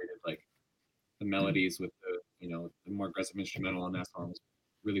incorporated like the melodies with the more aggressive instrumental on that song was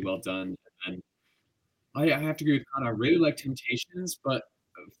really well done. And I have to agree with Connor. I really like Temptations, but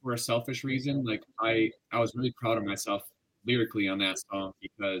for a selfish reason, like I was really proud of myself lyrically on that song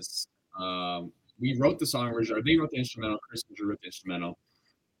because we wrote the song originally. They wrote the instrumental, Chris and Drew wrote the instrumental,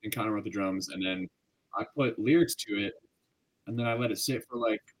 and Connor wrote the drums, and then I put lyrics to it, and then I let it sit for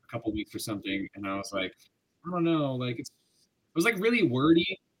like a couple weeks or something, and I was like, I don't know, like it was like really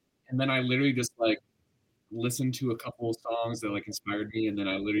wordy, and then I literally just like listened to a couple of songs that like inspired me, and then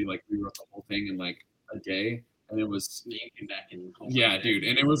I literally like rewrote the whole thing in like a day. And it was dude,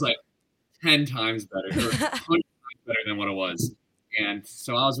 and it was like 10 times better, or 100 times better than what it was. And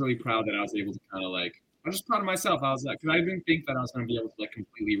so I was really proud that I was able to kind of like, I was just proud of myself. I was like, because I didn't think that I was going to be able to like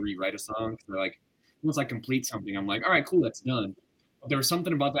completely rewrite a song. Because like once I complete something, I'm like, all right, cool, that's done. But there was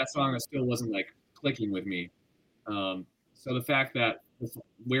something about that song that still wasn't like clicking with me. So the fact that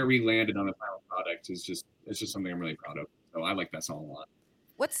where we landed on the final product is just something I'm really proud of. So I like that song a lot.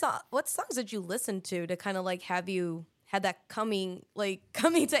 What songs did you listen to kind of like have you had that coming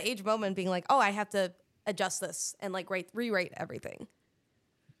to age moment being like, oh, I have to adjust this and like rewrite everything?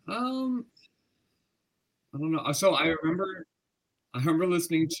 I don't know. So I remember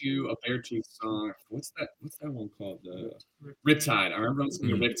listening to a Beartooth song. What's that one called? Riptide. I remember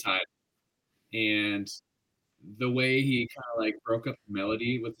listening to Riptide, and the way he kind of like broke up the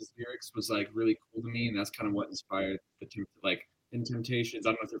melody with his lyrics was like really cool to me, and that's kind of what inspired in Temptations. I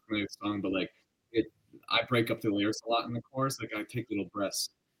don't know if you're familiar with the song, but like I break up the lyrics a lot in the chorus. Like I take little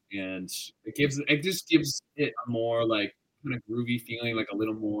breaths, and it just gives it a more like kind of groovy feeling, like a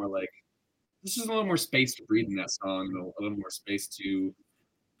little more like there's just a little more space to breathe in that song, and a little more space to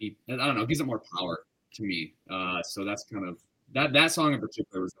be. I don't know, it gives it more power to me. So that's kind of that song in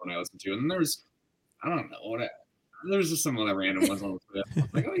particular was the one I listened to, and then there's I don't know there's just some other random ones on the Twitter. I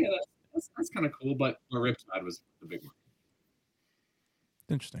was like, oh yeah, that's kind of cool, but Riptide was the big one.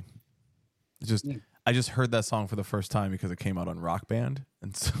 Interesting. I just heard that song for the first time because it came out on Rock Band,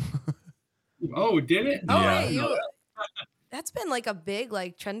 and so. Oh, did it? Oh, Yeah. wait, That's been like a big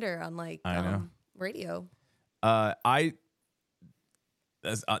like trender on like I know. radio.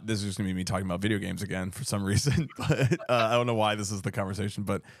 This is just gonna be me talking about video games again for some reason, but I don't know why this is the conversation.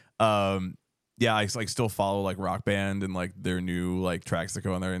 But yeah, I like still follow like Rock Band and like their new like tracks that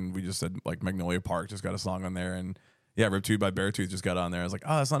go on there, and we just said like Magnolia Park just got a song on there, and yeah, Riptide by Beartooth just got on there. I was like,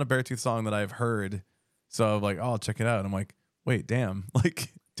 oh, it's not a Beartooth song that I've heard, so I'm like, oh, I'll check it out. And I'm like, wait, damn,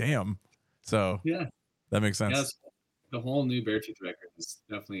 like damn. So Yeah, that makes sense. yes, the whole new Beartooth record is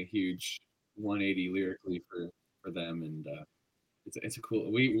definitely a huge 180 lyrically for them, and it's a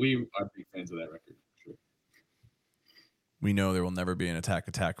cool. We are big fans of that record for sure. We know there will never be an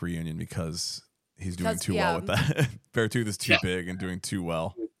Attack reunion because he's doing too well with yeah. that. Beartooth is too big and doing too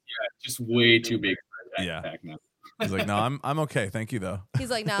well. Yeah, just way too big for Attack now. He's like, no, I'm okay. Thank you though.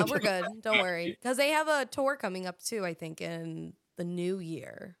 He's like, nah, we're good. Don't worry. Because they have a tour coming up too, I think, in the new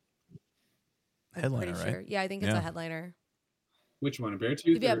year. I'm Headliner, pretty sure. right? Yeah, I think it's a headliner. Which one? A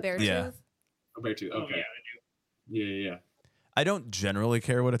Beartooth? Yeah, or- Beartooth. Yeah. Oh, Beartooth. Oh, Okay. yeah, I do. Yeah. I don't generally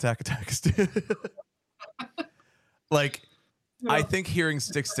care what Attack do. Like, I think hearing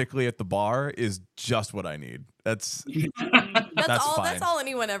Stickly at the bar is just what I need. That's That's all. fine. That's all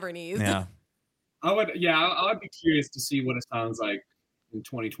anyone ever needs. Yeah. I would be curious to see what it sounds like in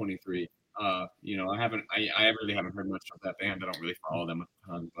 2023. I really haven't heard much of that band. I don't really follow them a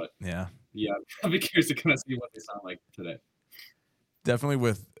ton, but Yeah. I'd be curious to kind of see what they sound like today. Definitely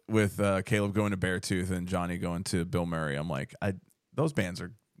with Caleb going to Beartooth and Johnny going to Bill Murray, I'm like, those bands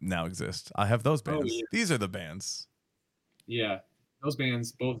now exist. I have those bands. yeah. These are the bands. Yeah, both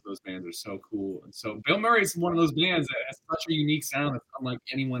of those bands are so cool. And so Bill Murray's one of those bands that has such a unique sound that's unlike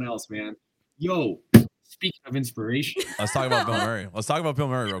anyone else, man. Yo, speaking of inspiration, Let's talk about Bill Murray. Let's talk about Bill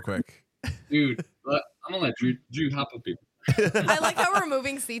Murray real quick. dude, I'm gonna let Drew hop up here. I like how we're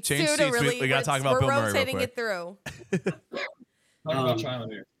moving seats Change too seats. to really. We gotta talk about we're Bill Murray real rotating quick. it through. Talk about Trial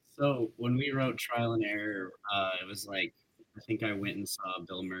and Error. So when we wrote Trial and Error, it was like I think I went and saw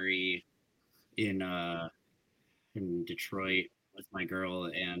Bill Murray in Detroit with my girl,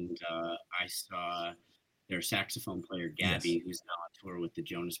 and I saw their saxophone player Gabby, who's now on tour with the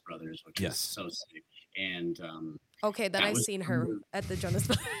Jonas Brothers, which is so sick. And Okay, then that I've was seen her at the Jonas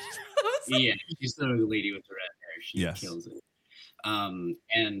Brothers. yeah, she's the lady with the red hair. She kills it.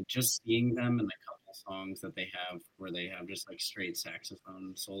 And just seeing them and the couple songs that they have where they have just like straight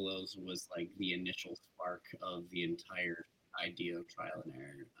saxophone solos was like the initial spark of the entire idea of Trial and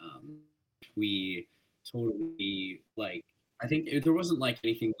Error. We totally like, I think there wasn't like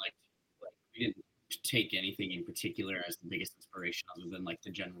anything like we didn't take anything in particular as the biggest inspiration other than like the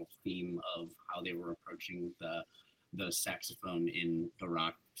general theme of how they were approaching the saxophone in the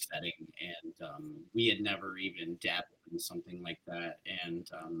rock setting, and we had never even dabbled in something like that, and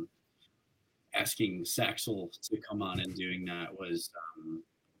asking Saxel to come on and doing that was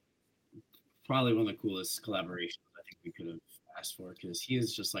probably one of the coolest collaborations I think we could have asked for, because he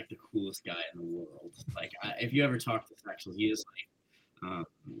is just like the coolest guy in the world. Like if you ever talk to Saxel, he is like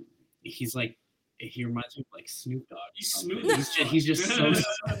he's like, he reminds me of like Snoop Dogg. He's smooth. He's just so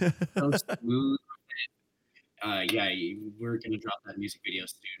smooth. Yeah, we're gonna drop that music video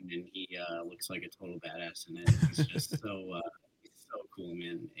soon, and he looks like a total badass in it. He's just so cool,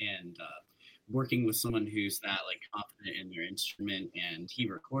 man. And working with someone who's that like confident in their instrument, and he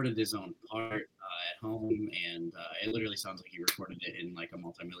recorded his own part at home, and it literally sounds like he recorded it in like a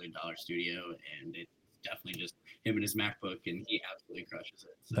multi-million-dollar studio, and it's definitely just him and his MacBook, and he absolutely crushes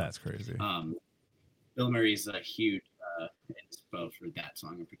it. So, that's crazy. Bill Murray's a huge inspo for that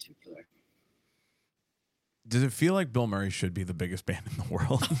song in particular. Does it feel like Bill Murray should be the biggest band in the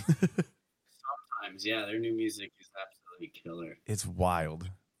world? Sometimes, yeah, their new music is absolutely killer. It's wild.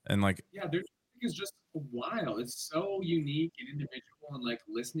 And like, Yeah, their music is just wild. It's so unique and individual, and like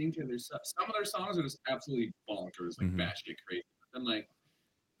listening to their stuff. Some of their songs are just absolutely bonkers, like batshit crazy. But then like,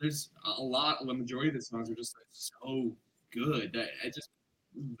 there's the majority of the songs are just like so good that I just.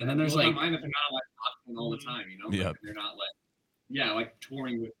 And then there's blows like, my mind that they're not like rocking all the time, you know? Yeah. Like, they're not like, like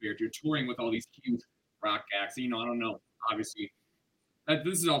touring with Beard. You're touring with all these huge rock acts. You know, I don't know. Obviously,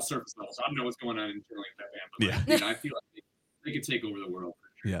 this is all surface level, so I don't know what's going on internally with that band. But like, dude, I feel like they could take over the world.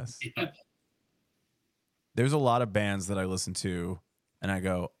 For sure. yes. yeah, There's a lot of bands that I listen to and I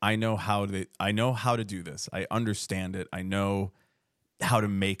go, I know how to do this. I understand it. I know how to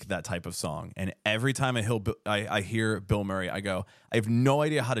make that type of song. And every time I hear Bill Murray, I go, I have no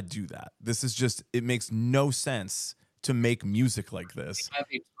idea how to do that. This is just, it makes no sense to make music like this. they have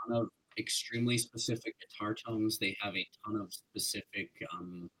a ton of extremely specific guitar tones. They have a ton of specific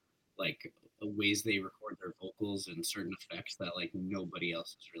like ways they record their vocals and certain effects that like nobody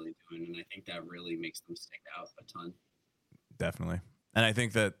else is really doing, and I think that really makes them stick out a ton. definitely. And I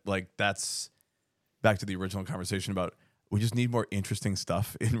think that like that's back to the original conversation about we just need more interesting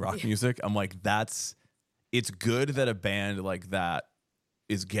stuff in rock music. I'm like, it's good that a band like that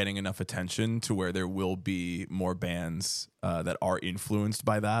is getting enough attention to where there will be more bands that are influenced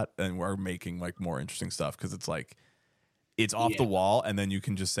by that and we're making like more interesting stuff because it's like it's off the wall and then you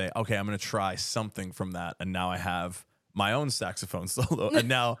can just say, okay, I'm going to try something from that. And now I have my own saxophone solo. And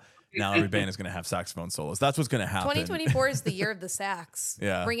now every band is going to have saxophone solos. That's what's going to happen. 2024 is the year of the sax.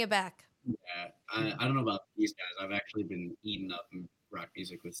 Yeah. Bring it back. Yeah, I don't know about these guys. I've actually been eaten up in rock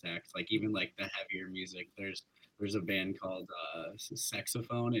music with sax. Like even like the heavier music. There's a band called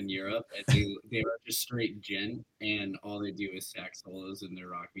Saxophone in Europe. And they are just straight gin, and all they do is sax solos in their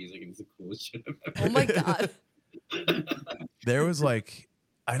rock music, and it's the coolest shit I've ever. Oh my god. There was like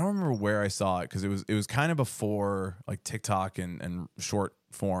I don't remember where I saw it because it was kind of before like TikTok and short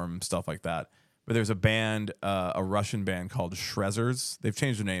form stuff like that. But there's a band, a Russian band called Shrezzers. They've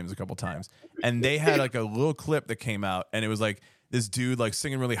changed their names a couple times, and they had like a little clip that came out, and it was like this dude like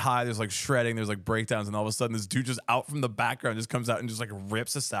singing really high. There's like shredding. There's like breakdowns, and all of a sudden this dude just out from the background just comes out and just like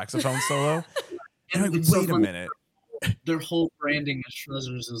rips a saxophone solo. And I'm like, wait a minute. Their whole branding as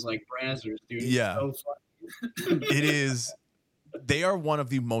Shrezzers is like Brazzers, dude. Yeah. It's so funny. It is. They are one of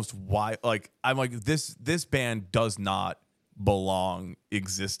the most wild. Like I'm like this band does not belong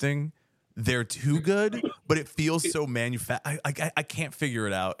existing. They're too good, but it feels so I can't figure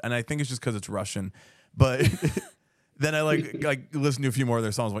it out, and I think it's just because it's Russian. But then I like listen to a few more of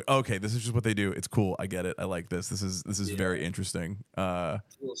their songs. I'm like, okay, this is just what they do. It's cool. I get it. I like this. This is very interesting.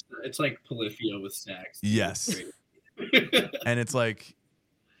 It's like Polyphia with sax. Yes, and it's like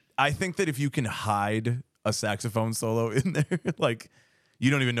I think that if you can hide a saxophone solo in there, like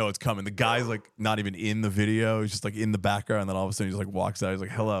you don't even know it's coming. The guy's like not even in the video. He's just like in the background, and then all of a sudden he just like walks out. He's like,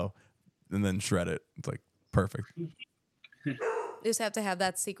 hello. And then shred it. It's like perfect. You just have to have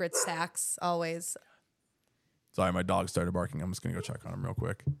that secret sax always. Sorry, my dog started barking. I'm just going to go check on him real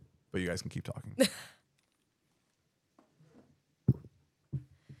quick. But you guys can keep talking.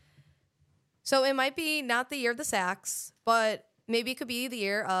 So it might be not the year of the sax, but maybe it could be the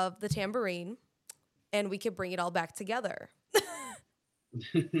year of the tambourine, and we could bring it all back together.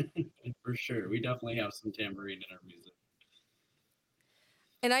 For sure. We definitely have some tambourine in our music.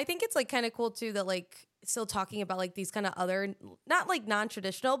 And I think it's like kind of cool too that like still talking about like these kind of other, not like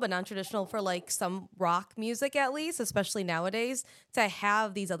non-traditional, but non-traditional for like some rock music at least, especially nowadays, to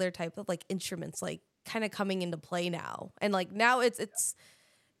have these other type of like instruments like kind of coming into play now. And like now it's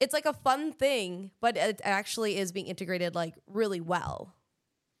like a fun thing, but it actually is being integrated like really well.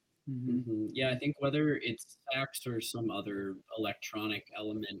 Mm-hmm. Yeah, I think whether it's sax or some other electronic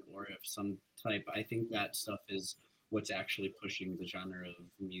element or if some type, I think that stuff is what's actually pushing the genre of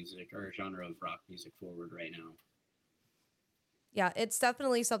music or genre of rock music forward right now. Yeah, it's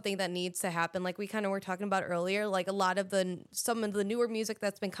definitely something that needs to happen. Like we kind of were talking about earlier, like a lot of some of the newer music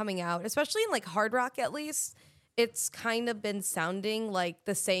that's been coming out, especially in like hard rock at least, it's kind of been sounding like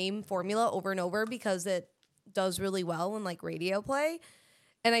the same formula over and over because it does really well in like radio play.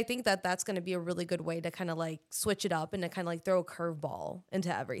 And I think that that's going to be a really good way to kind of like switch it up and to kind of like throw a curveball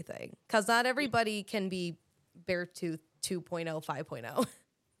into everything. Because not everybody can be Beartooth 2.0, 5.0.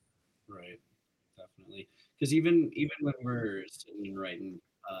 Right, definitely. Because even when we're sitting and writing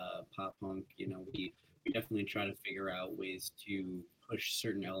pop punk, you know, we definitely try to figure out ways to push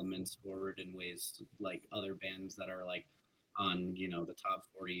certain elements forward in ways like other bands that are like on, you know, the top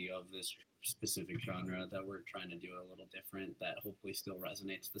 40 of this specific genre that we're trying to do a little different that hopefully still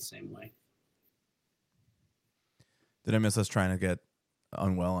resonates the same way. Did I miss us trying to get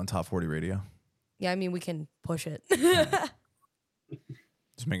Unwell on top 40 radio? Yeah, I mean, we can push it. Just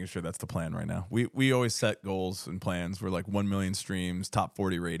making sure that's the plan right now. We always set goals and plans. We're like 1 million streams, top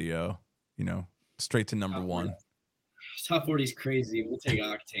 40 radio, you know, straight to number one. Top 40 is crazy. We'll take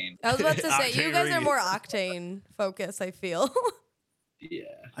Octane. I was about to say, you guys are radio. more Octane focused, I feel. Yeah.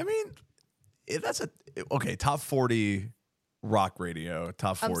 I mean, that's okay. Top 40 rock radio.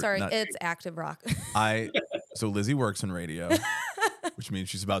 Top 40. I'm sorry, it's active rock. So Lizzie works in radio, which means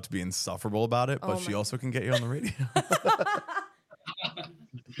she's about to be insufferable about it, but she also can get you on the radio.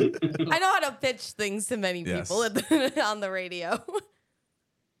 I know how to pitch things to many people on the radio.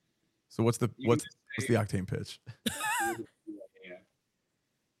 So what's the Octane pitch?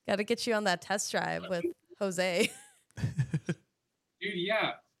 Got to get you on that test drive with Jose. Dude,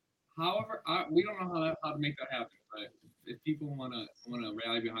 yeah. However, we don't know how to make that happen, but if people want to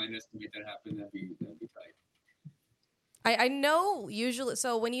rally behind us to make that happen, that'd be tight. I know usually,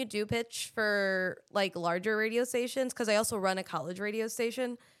 so when you do pitch for like larger radio stations, because I also run a college radio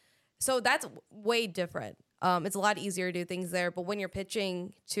station, so that's way different. It's a lot easier to do things there. But when you're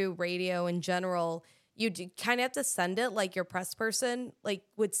pitching to radio in general, you kind of have to send it like your press person, like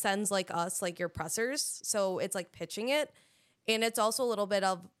would sends like us, like your pressers. So it's like pitching it. And it's also a little bit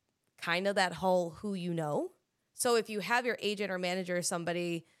of kind of that whole who you know. So if you have your agent or manager or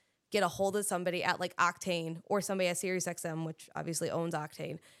somebody get a hold of somebody at like Octane or somebody at SiriusXM, which obviously owns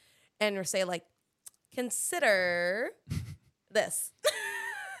Octane, and or say like, consider this.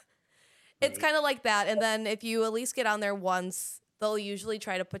 It's kind of like that. And then if you at least get on there once, they'll usually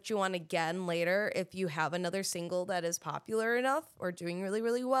try to put you on again later if you have another single that is popular enough or doing really,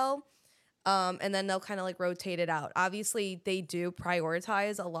 really well. And then they'll kind of like rotate it out. Obviously, they do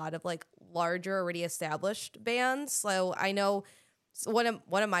prioritize a lot of like larger, already established bands. So I know one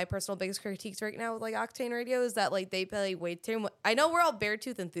of my personal biggest critiques right now with like Octane Radio is that like they play way too much. I know we're all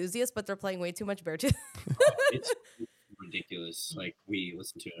Beartooth enthusiasts, but they're playing way too much Beartooth. It's ridiculous. Like we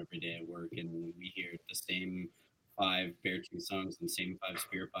listen to it every day at work, and we hear the same 5 Beartooth songs and the same 5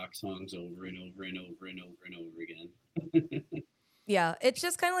 Spirit Box songs over and over and over and over and over again. Yeah, it's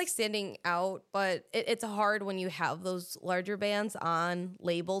just kind of like standing out, but it's hard when you have those larger bands on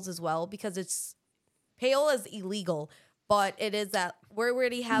labels as well because it's payola is illegal, but it is that we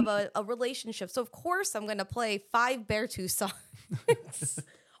already have a relationship. So of course I'm going to play 5 Beartooth songs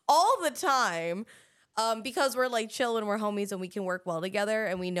all the time because we're like chill and we're homies and we can work well together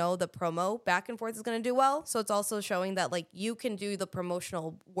and we know the promo back and forth is going to do well. So it's also showing that like you can do the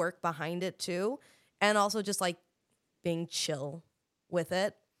promotional work behind it too, and also just like being chill with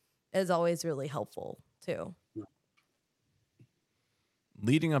it is always really helpful too.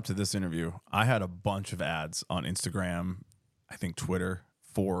 Leading up to this interview, I had a bunch of ads on Instagram, I think Twitter,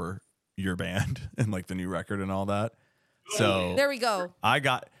 for your band and like the new record and all that. So there we go.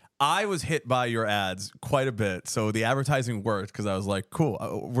 I was hit by your ads quite a bit. So the advertising worked because I was like,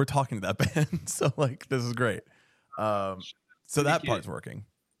 cool, we're talking to that band. So like, this is great. So that part's working.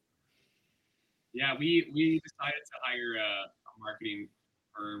 Yeah, we decided to hire a marketing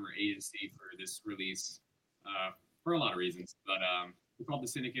firm or agency for this release for a lot of reasons. But we called the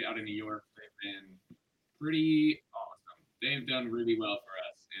Syndicate out in New York. They've been pretty awesome. They've done really well for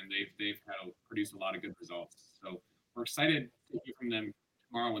us, and they've produced a lot of good results. So we're excited to hear from them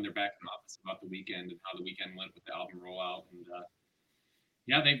tomorrow when they're back in office about the weekend and how the weekend went with the album rollout. And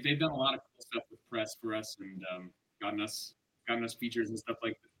yeah, they've done a lot of cool stuff with press for us and gotten us features and stuff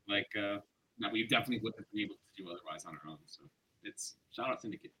like that we definitely wouldn't have been able to do otherwise on our own. So it's shout out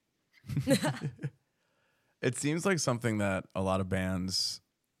Syndicate. It seems like something that a lot of bands,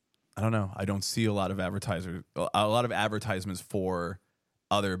 I don't know, I don't see a lot of advertisements for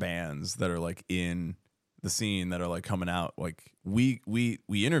other bands that are like in the scene that are like coming out. Like we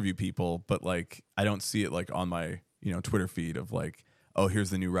interview people, but like I don't see it like on my, Twitter feed of like, oh, here's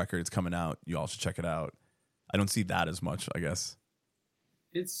the new record, it's coming out, you all should check it out. I don't see that as much, I guess.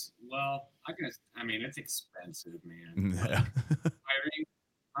 It's it's expensive, man. Yeah.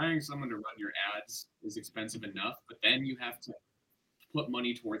 Hiring someone to run your ads is expensive enough, but then you have to put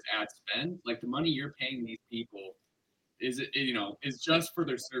money towards ad spend. Like the money you're paying these people is just for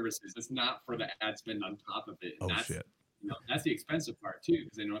their services. It's not for the ad spend on top of it. And shit. That's the expensive part too,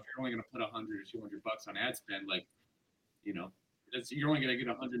 because if you're only going to put $100 or $200 on ad spend, like you're only going to get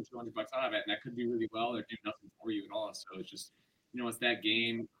 $100, $200 out of it, and that could do really well or do nothing for you at all. So it's just it's that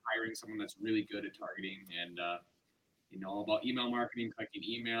game, hiring someone that's really good at targeting and all about email marketing, collecting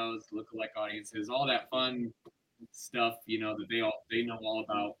emails, lookalike audiences, all that fun stuff, that they know all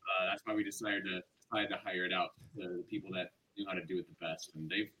about. That's why we decided to hire it out to the people that knew how to do it the best.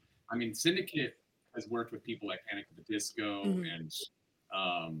 And Syndicate has worked with people like Panic at the Disco and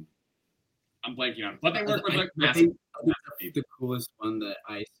I'm blanking on, but they work with like massive. The coolest one that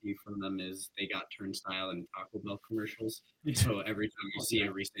I see from them is they got Turnstile and Taco Bell commercials. So every time you see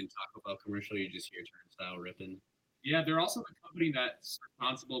a recent Taco Bell commercial, you just hear Turnstile ripping. Yeah, they're also the company that's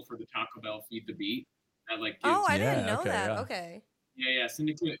responsible for the Taco Bell Feed the Beat. That I didn't know that. Yeah. Okay. Yeah.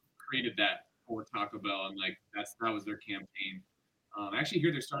 Syndicate created that for Taco Bell, and that was their campaign. I actually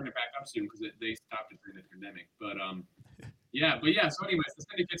hear they're starting it back up soon because they stopped it during the pandemic. But So anyways, the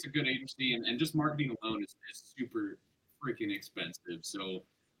Syndicate's a good agency, and just marketing alone is super freaking expensive. So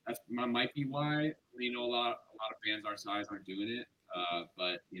that might be why a lot of bands our size aren't doing it.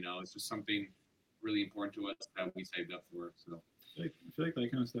 But it's just something really important to us that we saved up for. So I feel like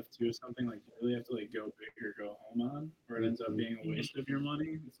that kind of stuff too is something like you really have to like go big or go home on, or it ends up being a waste of your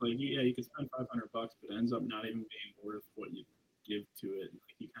money. It's like you could spend $500, but it ends up not even being worth what you give to it.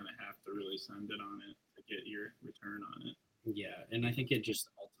 Like you kind of have to really send it on it to get your return on it. Yeah, and I think it just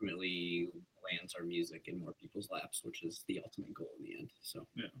ultimately lands our music in more people's laps, which is the ultimate goal in the end. So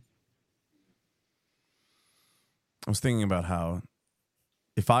yeah. I was thinking about how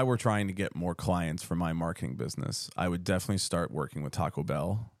if I were trying to get more clients for my marketing business, I would definitely start working with Taco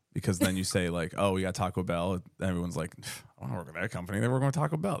Bell, because then you say like, oh, we got Taco Bell. Everyone's like, I want to work with that company. They're working with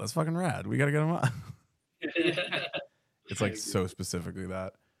Taco Bell. That's fucking rad. We got to get them on. It's like so specifically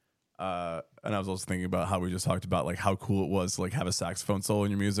that. And I was also thinking about how we just talked about like how cool it was to like have a saxophone solo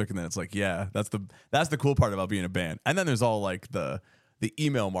in your music. And then it's like, yeah, that's the cool part about being a band. And then there's all like the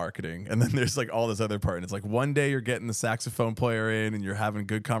email marketing, and then there's like all this other part, and it's like one day you're getting the saxophone player in and you're having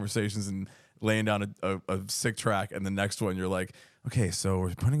good conversations and laying down a sick track, and the next one you're like, okay, so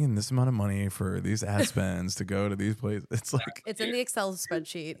we're putting in this amount of money for these ad spends to go to these places. It's like It's in the Excel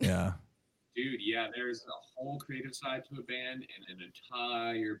spreadsheet. Yeah. Dude, yeah, there's a whole creative side to a band and an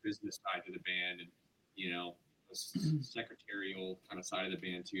entire business side to the band, and a secretarial kind of side of the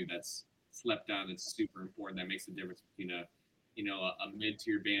band too that's slept on. That's super important. That makes the difference between a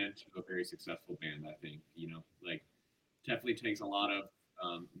mid-tier band to a very successful band. I think like definitely takes a lot of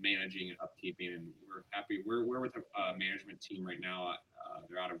managing and upkeeping, and we're happy. We're with a management team right now.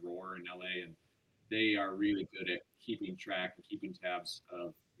 They're out of Roar in LA, and they are really good at keeping track and keeping tabs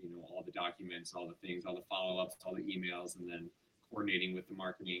of all the documents, all the things, all the follow-ups, all the emails, and then coordinating with the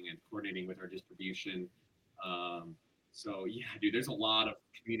marketing and coordinating with our distribution. So yeah, dude, there's a lot of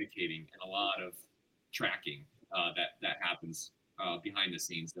communicating and a lot of tracking that happens behind the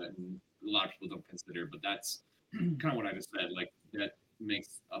scenes that a lot of people don't consider, but that's kind of what I just said. Like that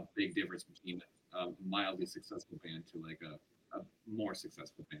makes a big difference between a mildly successful band to like a more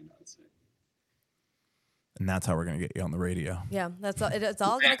successful band, I would say. And that's how we're gonna get you on the radio. Yeah, it's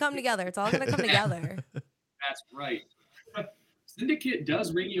all gonna come together. It's all gonna come together. That's right. Syndicate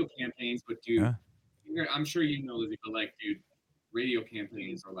does radio campaigns, but dude, I'm sure you know, Lizzie, but like, dude, radio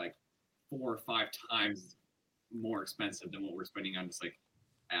campaigns are like 4 or 5 times more expensive than what we're spending on just like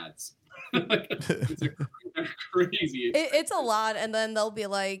ads. They're crazy. It's a lot, and then they'll be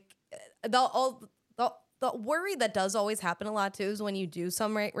like, the worry that does always happen a lot too is when you do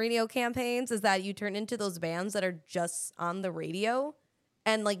some radio campaigns is that you turn into those bands that are just on the radio,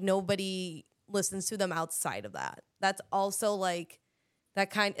 and like nobody listens to them outside of that. That's also like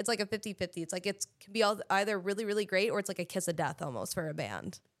it's like a 50-50. It's like it can be either really, really great, or it's like a kiss of death almost for a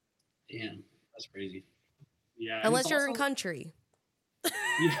band. Damn, that's crazy. Yeah, unless you're in country.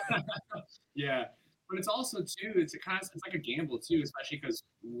 Yeah, but it's also too. It's like a gamble too, especially because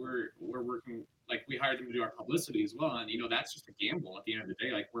we're working. Like we hired them to do our publicity as well, and that's just a gamble at the end of the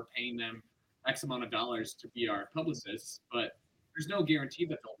day. Like we're paying them X amount of dollars to be our publicists, but there's no guarantee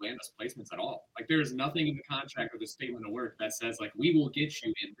that they'll land us placements at all. Like there's nothing in the contract or the statement of work that says like we will get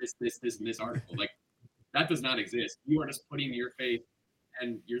you in this and this article. Like that does not exist. You are just putting your faith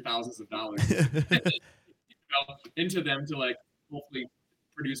and your thousands of dollars into them to like hopefully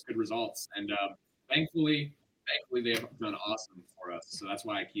produce good results. And thankfully they have done awesome for us. So that's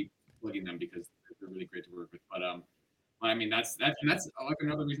why I keep plugging them, because they're really great to work with. But I mean that's like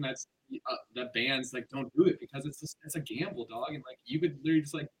another reason that bands like don't do it, because it's a gamble, dog. And like you could literally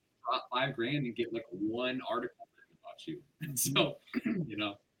just like drop $5,000 and get like one article about you. And so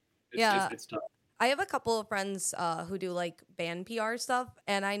it's tough. I have a couple of friends who do like band PR stuff,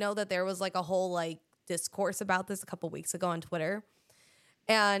 and I know that there was like a whole like discourse about this a couple weeks ago on Twitter.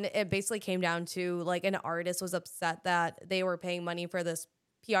 And it basically came down to like an artist was upset that they were paying money for this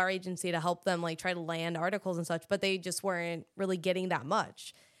PR agency to help them like try to land articles and such, but they just weren't really getting that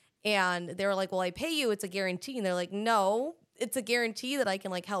much. And they were like, well, I pay you, it's a guarantee. And they're like, no, it's a guarantee that I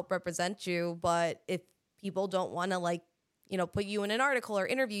can like help represent you. But if people don't want to like, put you in an article or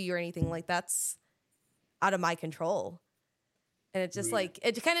interview you or anything, like that's out of my control. And it's just like,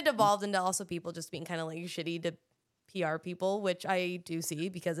 it kind of devolved into also people just being kind of like shitty to PR people, which I do see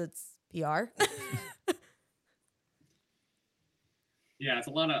because it's PR. Yeah, it's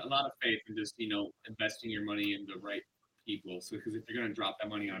a lot of faith in just investing your money in the right people. So because if you're going to drop that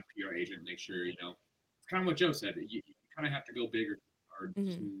money on a PR agent, make sure it's kind of what Joe said. You kind of have to go big or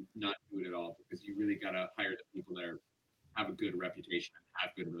just not do it at all, because you really got to hire the people that have a good reputation and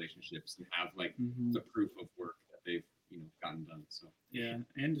have good relationships and have like the proof of work that they've gotten done. So yeah,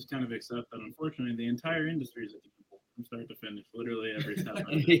 and just kind of accept that unfortunately the entire industry is a gamble from start to finish. Literally every step.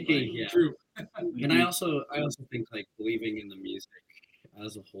 Yeah, true. And I also think like believing in the music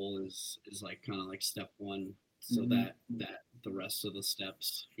as a whole is like kind of like step one, so that the rest of the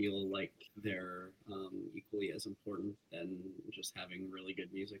steps feel like they're equally as important than just having really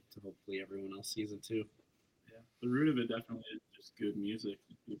good music to hopefully everyone else sees it too. Yeah, the root of it definitely is just good music.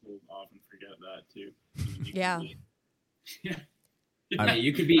 People often forget that too. Yeah. Yeah. I mean,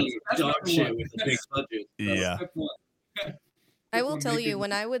 you could be dog shit with a big budget. Yeah. I will tell you,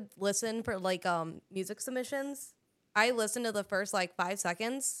 when I would listen for like music submissions, I listen to the first like 5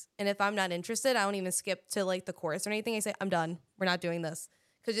 seconds, and if I'm not interested, I don't even skip to like the chorus or anything. I say, I'm done. We're not doing this.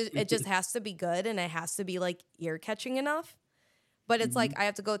 Because it just has to be good, and it has to be like ear catching enough. But it's like I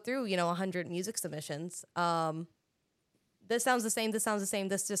have to go through, 100 music submissions. This sounds the same. This sounds the same.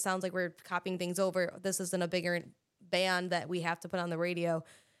 This just sounds like we're copying things over. This isn't a bigger band that we have to put on the radio.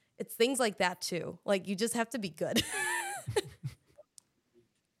 It's things like that too. Like you just have to be good.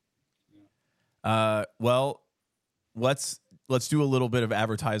 Well, let's do a little bit of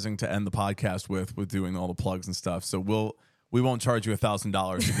advertising to end the podcast with doing all the plugs and stuff. So we won't charge you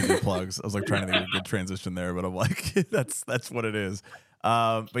 $1,000 to give you plugs. I was like trying to think of a good transition there, but I'm like, that's what it is.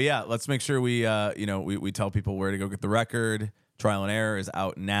 But yeah, let's make sure we tell people where to go get the record. Trial and Error is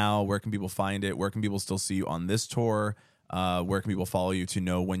out now. Where can people find it? Where can people still see you on this tour? Where can people follow you to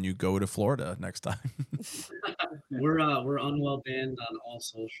know when you go to Florida next time? We're Unwell Band on all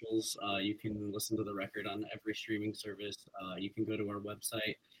socials. You can listen to the record on every streaming service. You can go to our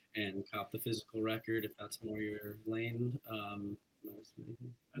website and cop the physical record if that's more your lane.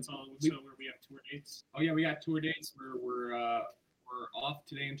 That's all. So where we have tour dates. Oh yeah, we got tour dates. We're off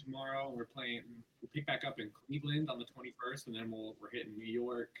today and tomorrow. We'll pick back up in Cleveland on the 21st, and then we're hitting New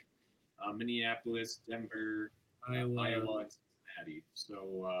York, Minneapolis, Denver, Iowa, and Cincinnati.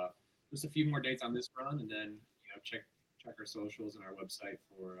 So just a few more dates on this run, and then check our socials and our website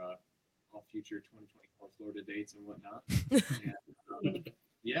for all future 2024 Florida dates and whatnot. And,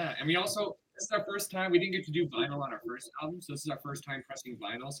 yeah, and this is our first time. We didn't get to do vinyl on our first album, so this is our first time pressing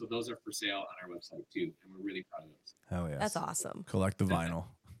vinyl. So those are for sale on our website too, and we're really proud of those. Hell yeah, That's awesome. Collect the vinyl.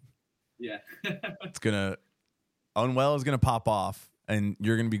 Yeah. Unwell is gonna pop off, and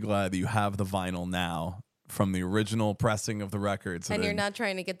you're gonna be glad that you have the vinyl now from the original pressing of the record. So and you're not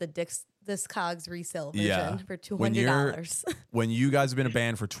trying to get the Discogs resale version for $200. When you guys have been a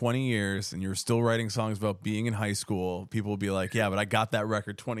band for 20 years and you're still writing songs about being in high school, people will be like, yeah, but I got that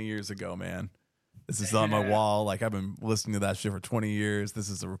record 20 years ago, man. This is on my wall. Like, I've been listening to that shit for 20 years. This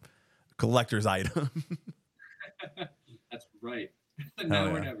is a collector's item. That's right. Now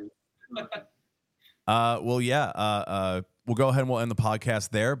or never. We'll go ahead and we'll end the podcast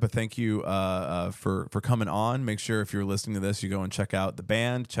there. But thank you for coming on. Make sure if you're listening to this, you go and check out the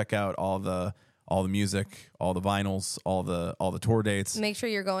band, check out all the music, all the vinyls, all the tour dates. Make sure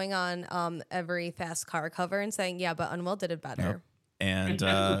you're going on every Fast Car cover and saying, yeah, but Unwell did it better. Yep. And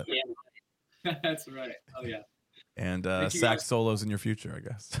that's right. Oh yeah. And sax solos in your future, I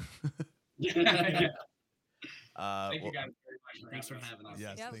guess. Yeah. Thank you guys very much. Thanks for having us.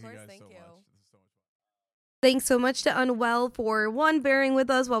 Yes, Yeah, of thank course, you guys thank so you. much. This is so much fun. Thanks so much to Unwell for bearing with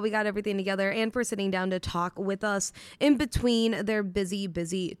us while we got everything together and for sitting down to talk with us in between their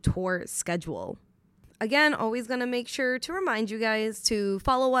busy tour schedule. Again, always going to make sure to remind you guys to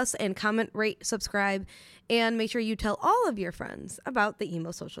follow us and comment, rate, subscribe, and make sure you tell all of your friends about the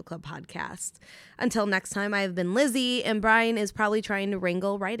Emo Social Club podcast. Until next time, I have been Lizzie, and Brian is probably trying to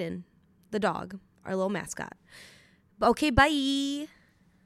wrangle Raiden, the dog, our little mascot. Okay, bye.